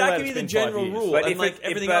time. but like Fallout that can be has the been 5 general years. rule, But and if like it-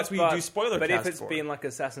 everything but- else we but- do spoiler But cast if it's for. been like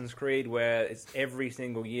Assassin's Creed where it's every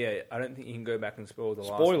single year, I don't think you can go back and spoil the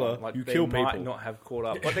last Spoiler, one. Like, you they kill might people. not have caught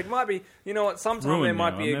up. But there might be, you know what, sometime Ruined there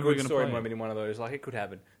might now. be I'm a never good gonna story play it. moment in one of those. Like, it could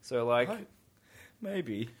happen. So, like,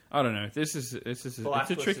 Maybe. I don't know. This is it's a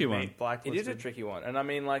Blacklisted, tricky one. mate, it blacklisted. is a tricky one. And I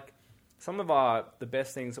mean, like, some of the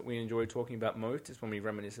best things that we enjoy talking about most is when we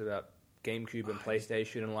reminisce about GameCube and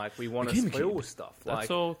PlayStation, and like we want to GameCube. spoil stuff. That's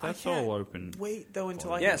Like, all. That's can't all open. Wait though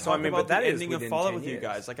until I Yeah, can so I talk mean, about but that the is ending of within Fallout 10 with you years.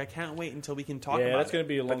 guys. Like I can't wait until we can talk Yeah, about that's it. going to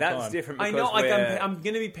be a long but that's time. different. I Because know, like we're- I'm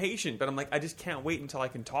gonna be patient, but I'm like I just can't wait until I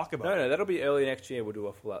can talk about No, it. that'll be early next year. We'll do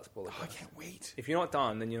a Fallout spoiler. Oh, I cast. can't wait. If you're not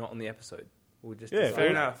done, then you're not on the episode. We'll just Yeah, decide fair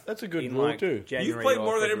enough. That's a good in, rule like, too. January You've played or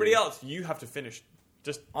more than everybody February. else. You have to finish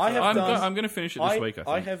Just I'm going to finish it this week. I think.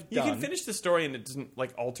 I have you done. can finish the story and it doesn't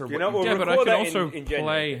like alter. You what know, you we'll do. Yeah, but I record can that also in play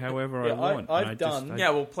January. however Yeah, I want. I've and done- Yeah,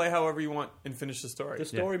 we'll play however you want and finish the story. The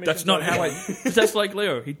story missions. That's not I've how done- I. That's like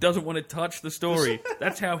Leo. He doesn't want to touch the story.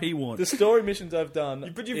 That's how he The wants. story missions I've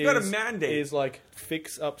done. But you've got a mandate. Is like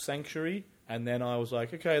fix up Sanctuary, and then I was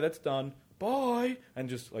like, okay, that's done. Bye, and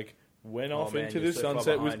just like went off man, into you're the so far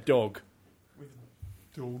sunset with behind. dog.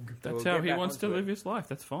 That's We'll how get he back wants to onto live it. his life.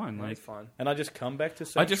 That's fine. Like, That's fine. And I just come back to I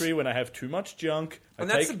just- Sanctuary when I have too much junk. And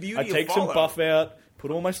that's the beauty I of take some Fallout. buff out,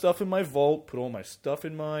 put all my stuff in my vault, put all my stuff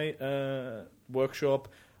in my workshop,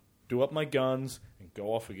 do up my guns, and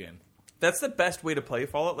go off again. That's the best way to play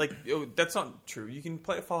Fallout. Like, that's not true. You can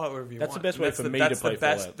play Fallout wherever you That's want. the best way And for me to play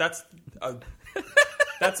Fallout.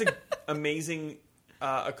 That's an amazing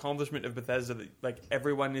accomplishment of Bethesda. That, like,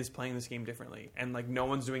 everyone is playing this game differently, and like no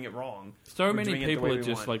one's doing it wrong. so We're many doing it the people way are we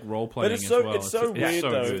just want. like role playing But it's as so well. it's so weird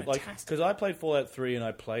though, good. like because I played Fallout 3 and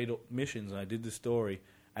I played missions and I did the story,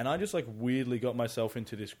 and I just like weirdly got myself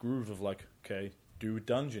into this groove of like, okay, do a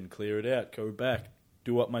dungeon, clear it out, go back,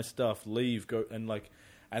 do up my stuff, leave, go, and like,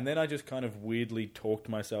 and then I just kind of weirdly talked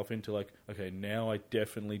myself into like, okay, now I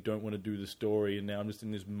definitely don't want to do the story, and now I'm just in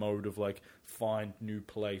this mode of like find new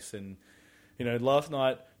place, and you know, last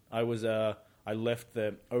night I was I left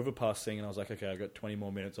the overpass thing and I was like, okay, I got 20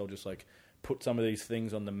 more minutes. I'll just like put some of these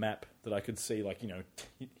things on the map that I could see. Like, you know,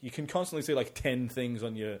 you can constantly see like 10 things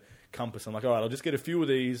on your compass. I'm like, all right, I'll just get a few of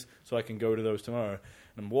these so I can go to those tomorrow.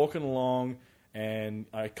 And I'm walking along and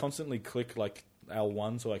I constantly click like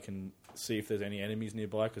L1 so I can see if there's any enemies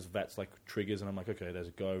nearby because that's like triggers. And I'm like, okay, there's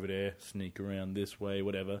a guy over there, sneak around this way,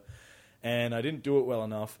 whatever. And I didn't do it well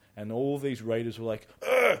enough, and all these raiders were like,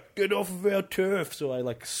 get off of our turf. So I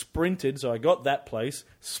like sprinted, so I got that place,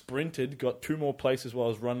 sprinted, got 2 more places while I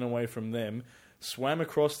was running away from them, swam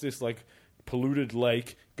across this like polluted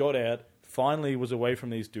lake, got out, finally was away from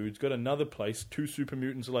these dudes, got another place, 2 super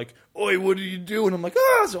mutants are like, oi, what are you doing? I'm like,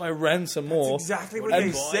 so I ran some more. That's exactly what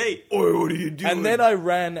And- they say. Oi, what are you doing? And then I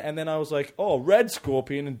ran, and then I was like, oh, Rad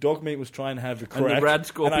Scorpion, and Dogmeat was trying to have a crack. And the Rad And I,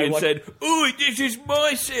 Scorpion like, said, "Ooh, this is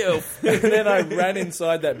myself." and then I ran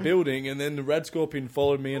inside that building, and then the Rad Scorpion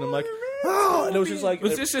followed me, and I'm like, oh, and it was just like,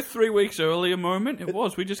 Was this a 3 weeks earlier moment? It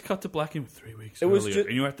was. We just cut to black in 3 weeks It was earlier, ju-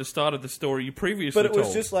 and you were at the start of the story you previously but it was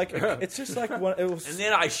told. just like, it's just like one, it was, And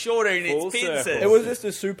then I showed her in Full its pieces. circle. it was just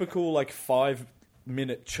a super cool like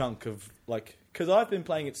 5-minute chunk of like, because I've been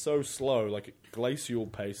playing it so slow, like glacial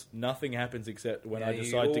pace, nothing happens except when I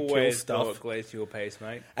decide to kill Go stuff, at glacial pace,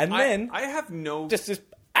 mate. and then I have no just this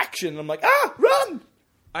action. I'm like, run!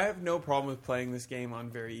 I have no problem with playing this game on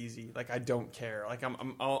very easy. Like, I don't care. Like,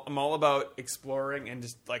 I'm all about exploring and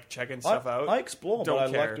just like checking stuff out. I explore, Don't but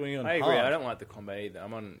I care. like doing it on I agree. hard. I don't like the combat either.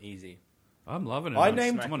 I'm on easy. I'm loving it. I I'm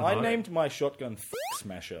named on I hard. named my shotgun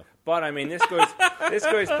Smasher. But I mean, this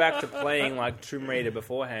goes back to playing like Tomb Raider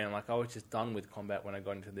beforehand. Like I was just done with combat when I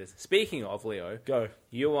got into this. Speaking of Leo, Go.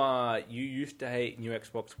 you used to hate new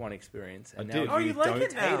Xbox One experience, and I now did. Oh, you you like don't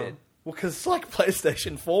it now? hate it. Well, because it's like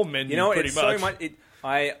PlayStation 4 menu, You know, pretty it's much. so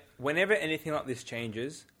much. Whenever anything like this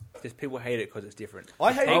changes, just people hate it because it's different.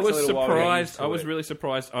 I hate It I takes was a little while to get used surprised. to I was it. really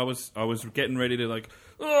surprised. I was getting ready to like,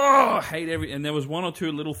 hate every. And there was 1 or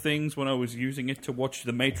 2 little things when I was using it to watch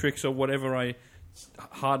The Matrix or whatever. I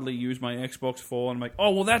hardly use my Xbox for, and I'm like,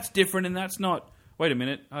 oh well, that's different, and that's not. Wait a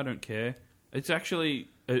minute, I don't care. It's actually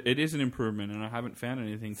it is an improvement, and I haven't found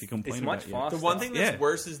anything to complain It's much about yet. faster. The one thing that's Yeah.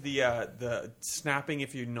 worse is the snapping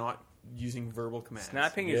if you're not using verbal commands.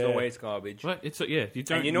 Snapping is Yeah. always garbage. But it's you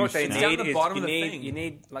don't. And you know what they use down need the is bottom you of the need thing. you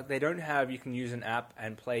need like they don't have. You can use an app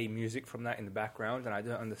and play music from that in the background, and I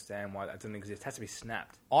don't understand why that doesn't exist. It has to be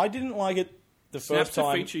snapped. I didn't like it the first Snap's a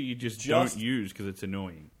time. feature you just just- don't use because it's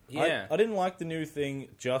annoying. Yeah, I didn't like the new thing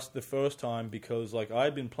just the first time because like I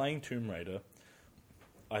had been playing Tomb Raider.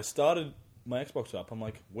 I started my Xbox up. I'm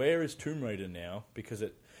like, where is Tomb Raider now? Because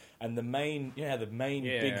it and the main big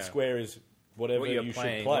Yeah. square is whatever what you're you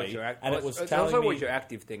playing, should play. what's your and it what's- was it's telling also me what your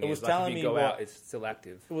active thing it was is. Like telling if me you go what- out, it's still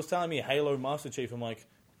active. it was telling me Halo Master Chief. I'm like,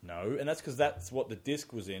 no, and that's because that's what the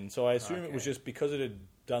disc was in. So I assume it was Okay. just because it had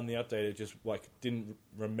done the update. It just like didn't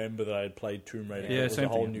remember that I had played Tomb Raider. Yeah, it was same a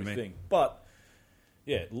whole thing new to me. thing. But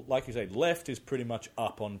yeah, like you say, left is pretty much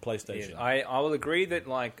up on PlayStation. Yeah, I will agree that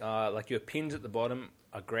like your pins at the bottom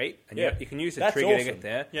are great, and Yeah. you can use the That's trigger to awesome. get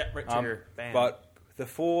there. Yeah, right trigger. Bam. But the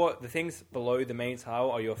things below the main tile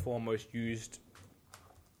are your 4 most used,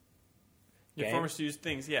 Your game. former used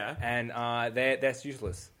things, yeah. and that's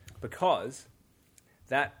useless because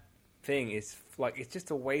that thing is like it's just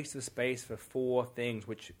a waste of space for 4 things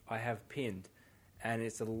which I have pinned, and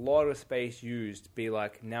it's a lot of space used. Be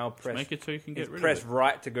like now press Make it so you can get rid press of it.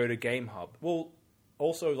 right to go to Game Hub. Well,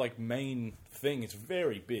 also like main thing is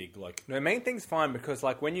very big. Like, No, the main thing's fine because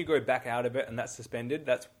like when you go back out of it and that's suspended,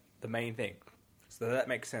 that's the main thing. So that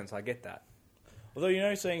makes sense. I get that.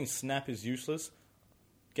 although saying Snap is useless,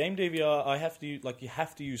 Game DVR you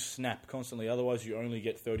have to use Snap constantly, otherwise you only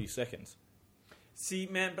get 30 seconds. See,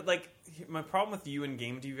 man, but like my problem with you and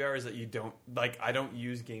Game DVR is that you don't like. I don't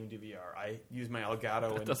use Game DVR. I use my Elgato.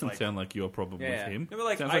 That and doesn't like, sound like your problem Yeah. with him. No, but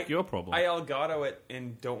like, Sounds like your problem. I Elgato it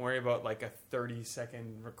and don't worry about like a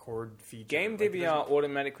 30-second record feature. Game Like, DVR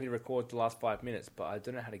automatically records the last 5 minutes, but I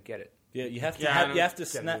don't know how to get it. Yeah, you have to Yeah, I don't you have to get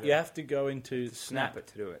snap. it You have to go into Snap it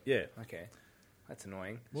to do it. Yeah. Okay. That's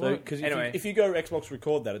annoying. So, because Anyway. if you go Xbox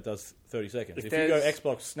record that, it does 30 seconds. If If you go there's-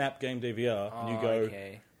 Xbox Snap Game DVR and you Oh, go,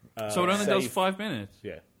 okay. so it only does save- 5 minutes.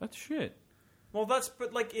 Yeah. That's shit. Well,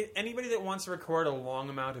 but like anybody that wants to record a long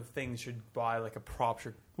amount of things should buy like a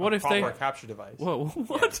proper capture device. Well,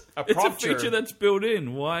 what? A It's a Propture. feature that's built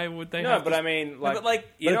in. Why would they No, have but to... I mean, like, but, like,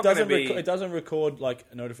 you're But not it going doesn't to be. it doesn't record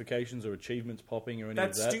like notifications or achievements popping or any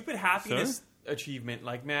That of that. stupid happiness achievement,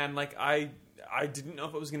 like man, like I didn't know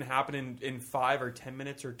if it was going to happen in 5 or 10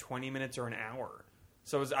 minutes or 20 minutes or an hour.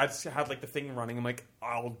 So I just had like the thing running. I'm like,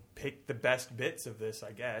 I'll pick the best bits of this,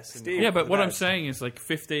 I guess. and Steve- hope Yeah, but for what the I'm best. saying is like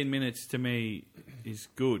 15 minutes to me is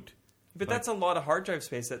good. But that's a lot of hard drive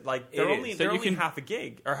space. That like they're It only is. they're So you only can- half a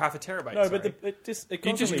gig or half a terabyte. No, sorry. but it You just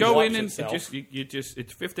constantly go wipes in and itself. you just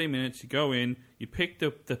it's 15 minutes. You go in, you pick the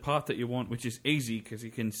part that you want, which is easy because you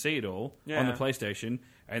can see it all on the Yeah. PlayStation,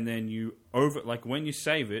 and then you when you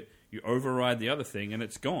save it, you override the other thing, and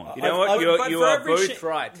it's gone. You know what? But You for are every both sha-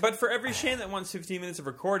 right. But for every Shane that wants 15 minutes of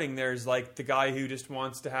recording, there's like the guy who just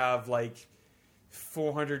wants to have like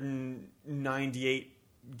 498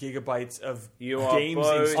 gigabytes of You are games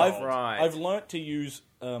both installed. right. I've learnt to use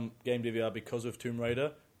Game DVR because of Tomb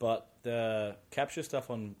Raider, but the capture stuff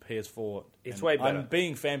on PS4, It's and way better. I'm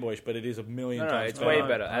being fanboyish, but it is a million No, times it's better. way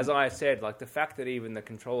better. As I said, like the fact that even the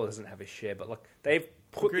controller doesn't have a share, but like they've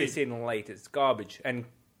put Agreed. this in late, it's garbage. And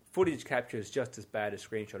footage capture is just as bad as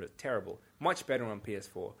screenshot. It's terrible. Much better on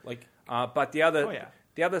PS4. Like, But the other, Oh, yeah.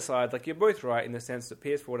 the other side, like you're both right in the sense that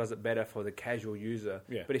PS4 does it better for the casual user.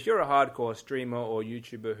 Yeah. But if you're a hardcore streamer or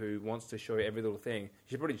YouTuber who wants to show every little thing, you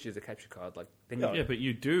should probably choose a capture card. Like then Yeah. Yeah, but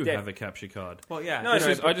you do Yeah. have a capture card. Well, yeah. No, This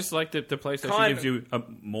no, is, but- I just like that the PlayStation Kind gives you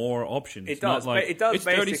more options. It Not does. like, It does. It's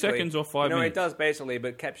 30 basically. seconds or 5 no, minutes. it does basically.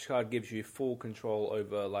 But capture card gives you full control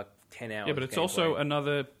over like 10 hours. Yeah, but it's gameplay. also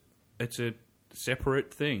another. It's a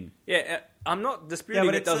separate thing. Yeah, I'm not Yeah, disputing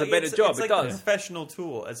but it does a better it's job. It's it like does. a professional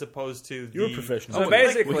tool as opposed to You're a the... professional. So Oh,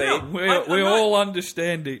 basically, I'm We not- all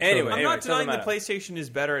understand it. Anyway, I'm not it doesn't denying the matter. PlayStation is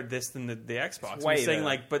better at this than the Xbox. It's I'm way just saying, better.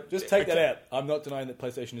 like, but just take that out. I'm not denying that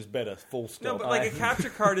PlayStation is better. Full stop. No, but like a capture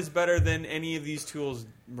card is better than any of these tools,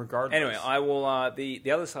 regardless. Anyway, I will.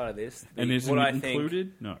 The other side of this, and is what it I think,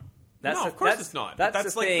 included? No. that's no, the- of course that's- it's not.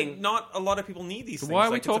 That's the like thing. not a lot of people need these So things. why are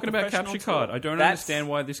we Like, it's a talking about professional capture card? tool. I don't That's- understand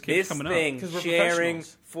why this keeps This coming thing, up. 'Cause we're sharing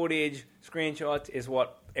professionals. footage, screenshots, is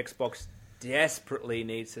what Xbox desperately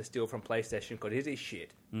needs to steal from PlayStation because it is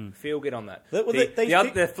shit. Feel good on that. Well,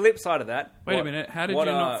 The flip side of that. Wait a what- minute. How did what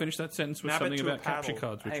you not are- finish that sentence with Map it something to a about capture paddle.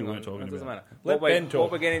 cards, which Hang you on, weren't talking it doesn't about? matter. Let Ben talk.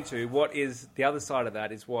 What we're getting to, what is the other side of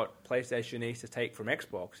that is what PlayStation needs to take from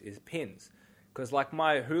Xbox is pins. Because like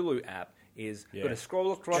my Hulu app is Yeah. going to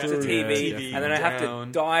scroll across True. the TV, TV and then I have to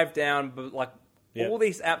down. dive down, but like Yeah. all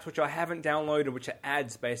these apps which I haven't downloaded, which are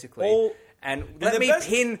ads basically, All- and let the me best-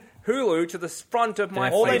 pin Hulu to the front of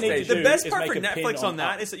my All they need to PlayStation. do The best is part make for a pin Netflix on on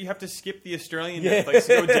that up. is that you have to skip the Australian Yeah. Netflix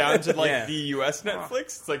to go down to like Yeah. the US Netflix.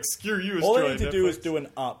 It's like screw you, Australian all they need to do Netflix. is do an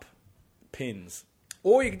up pins.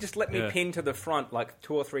 Or you can just let me Yeah. pin to the front like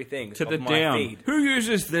 2 or 3 things To of the my down. feed. Who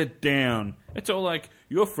uses the down? It's all like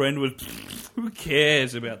your friend was. Who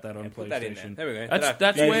cares about that on put that in there. PlayStation? There we go. That's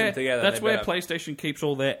Fuse them where together, that's they're where better. PlayStation keeps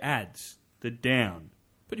all their ads. The down.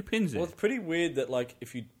 Put your pins in. Well, it's pretty weird that like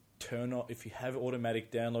if you have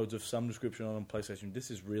automatic downloads of some description on PlayStation, this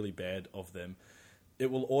is really bad of them. It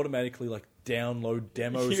will automatically like download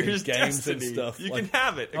demos Here's and games Destiny. and stuff. You like, can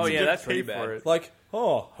have it. Oh, You yeah, just that's pay pretty for bad. it. like,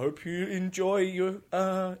 hope you enjoy your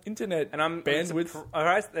internet And I'm bandwidth. All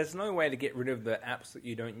right, there's no way to get rid of the apps that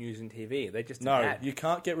you don't use in TV. They're just an No, ad. you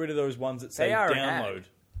can't get rid of those ones that say They are an download. ad.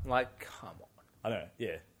 Like, come on. I don't know.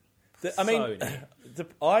 Yeah, I mean, Sony.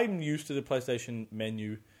 I'm used to the PlayStation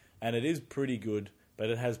menu, and it is pretty good, but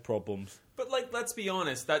it has problems. But like, let's be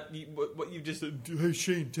honest. What you just said. Hey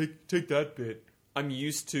Shane, take that bit. I'm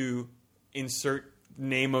used to insert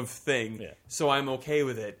name of thing, Yeah. so I'm okay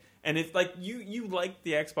with it. And it's like you like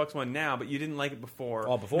the Xbox One now, but you didn't like it before.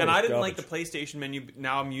 Oh, before and it was I didn't like the garbage. PlayStation menu. But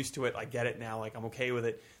now I'm used to it. I get it now. Like I'm okay with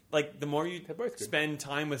it. Like the more you They're both good. spend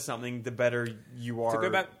time with something, the better you are. To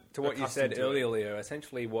go back to what you accustomed said to it. earlier, Leo,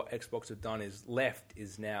 essentially what Xbox have done is left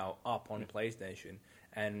is now up on PlayStation.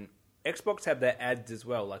 And Xbox have their ads as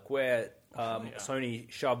well, like where Sony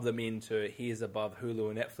shoved them into here's above Hulu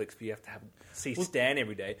and Netflix, but you have to see Stan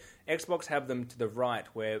every day. Xbox have them to the right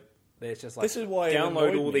where there's just like This is why it download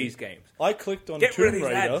annoyed all me. these games. I clicked on Get rid of Tomb these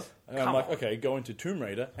Raider, ads. and I'm Come like, on. okay, go into Tomb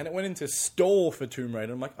Raider, and it went into store for Tomb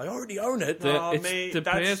Raider. I'm like, I already own it. No. The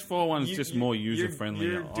that's- PS4 one's you- just you- more you're- user friendly,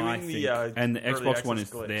 you're I doing think, the, and the early Xbox One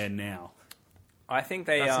access is glitch. there now. I think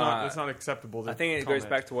they That's are. not. That's not acceptable. To I think it comment. goes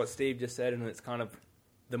back to what Steve just said, and it's kind of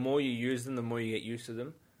the more you use them, the more you get used to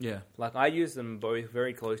them. Yeah, Like, I use them both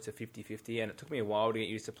very close to 50-50, and it took me a while to get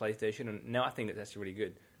used to PlayStation, and now I think it's actually really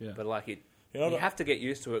good. Yeah. But, like, You know, you have to get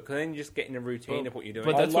used to it, because then you just get in a routine of what you're doing.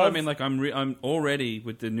 but that's what I love- mean. Like I'm already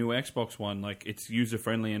with the new Xbox One. Like it's user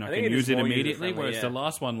friendly, and I think can it is use it more immediately. user-friendly, Whereas yeah. the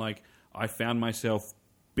last one, like I found myself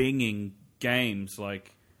binging games,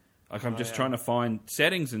 like I'm just trying to find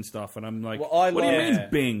settings and stuff, and I'm like, Well, I what do you love- mean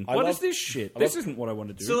Bing? I What love- is this shit? I This love- isn't what I want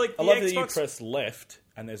to do. So like I the love that you Xbox. press left,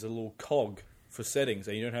 and there's a little cog for settings,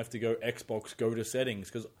 and you don't have to go Xbox, go to settings,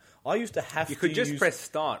 because I used to have You to could just use... press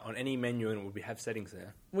start on any menu, and it would have settings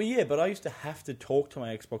there. Well, yeah, but I used to have to talk to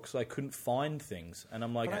my Xbox because I couldn't find things, and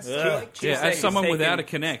I'm like, But I "Ugh." still like yeah, as someone without a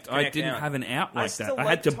Connect Kinect, I didn't out. have an out I like still that. I like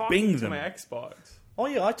had to talking bing to them. my Xbox. Oh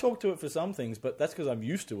yeah, I talk to it for some things, but that's because I'm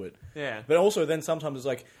used to it. Yeah. But also, then sometimes it's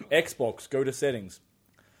like Xbox, go to settings.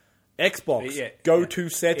 Xbox, Yeah, go yeah. to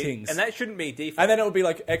settings, And that shouldn't be default. and then it would be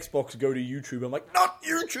like Xbox, go to YouTube. I'm like, not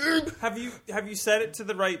YouTube. Have you set it to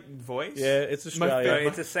the right voice? Yeah, it's Australia.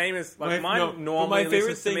 it's the same as like My- mine no, but normally my favorite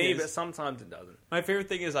listens to thing me, is- but sometimes it doesn't. My favorite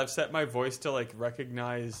thing is I've set my voice to like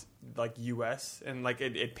recognize like US, and like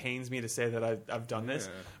it pains me to say that I've done this,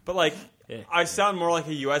 but like I sound more like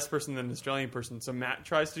a US person than an Australian person. So Matt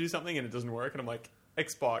tries to do something and it doesn't work, and I'm like,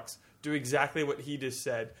 Xbox, do exactly what he just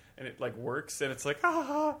said, and it like works, and it's like, in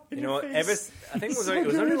You your know what? face. I think it was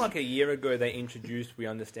only like a year ago they introduced We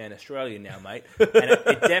Understand Australia now, mate, and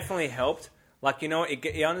it definitely helped. Like, you know, it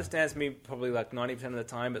understands me probably like 90% of the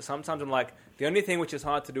time, but sometimes I'm like, the only thing which is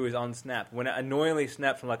hard to do is unsnap. When it annoyingly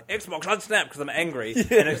snaps, I'm like, Xbox unsnap, because I'm angry.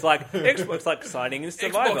 And it's like, Xbox like signing in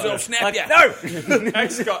Survivor. will snap like, ya. no!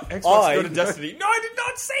 Xbox go to Destiny. No, I did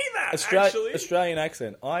not say that. Actually, Australian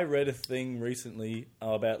accent. I read a thing recently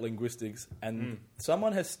about linguistics, and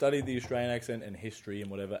someone has studied the Australian accent and history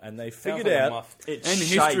and whatever, and they figured like a out muff. it's And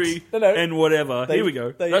shite. history No, no. and whatever. They, Here we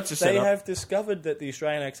go. They, That's a they setup. have discovered that the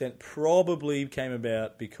Australian accent probably came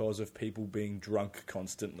about because of people being drunk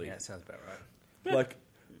constantly. Yeah, that sounds about right. Like,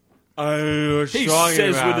 He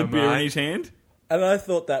says with a beer in his hand. and I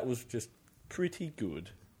thought that was just pretty good.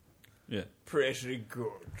 Yeah. Pretty good.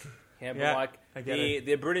 Yeah, but Yeah, like I get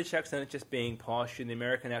the British accent is just being posh, and the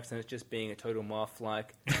American accent is just being a total muff.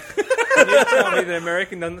 Like, can you tell me the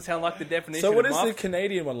American doesn't sound like the definition So what of is muff? the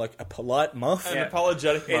Canadian one? Like a polite muff? An Yeah.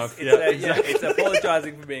 apologetic It's, muff. it's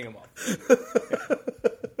apologizing for being a muff.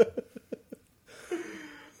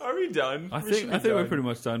 Are we done? I We should think be we're done. pretty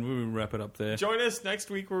much done. We'll wrap it up there. Join us next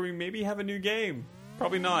week where we maybe have a new game.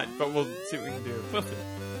 Probably not, but we'll see what we can do.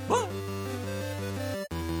 Well,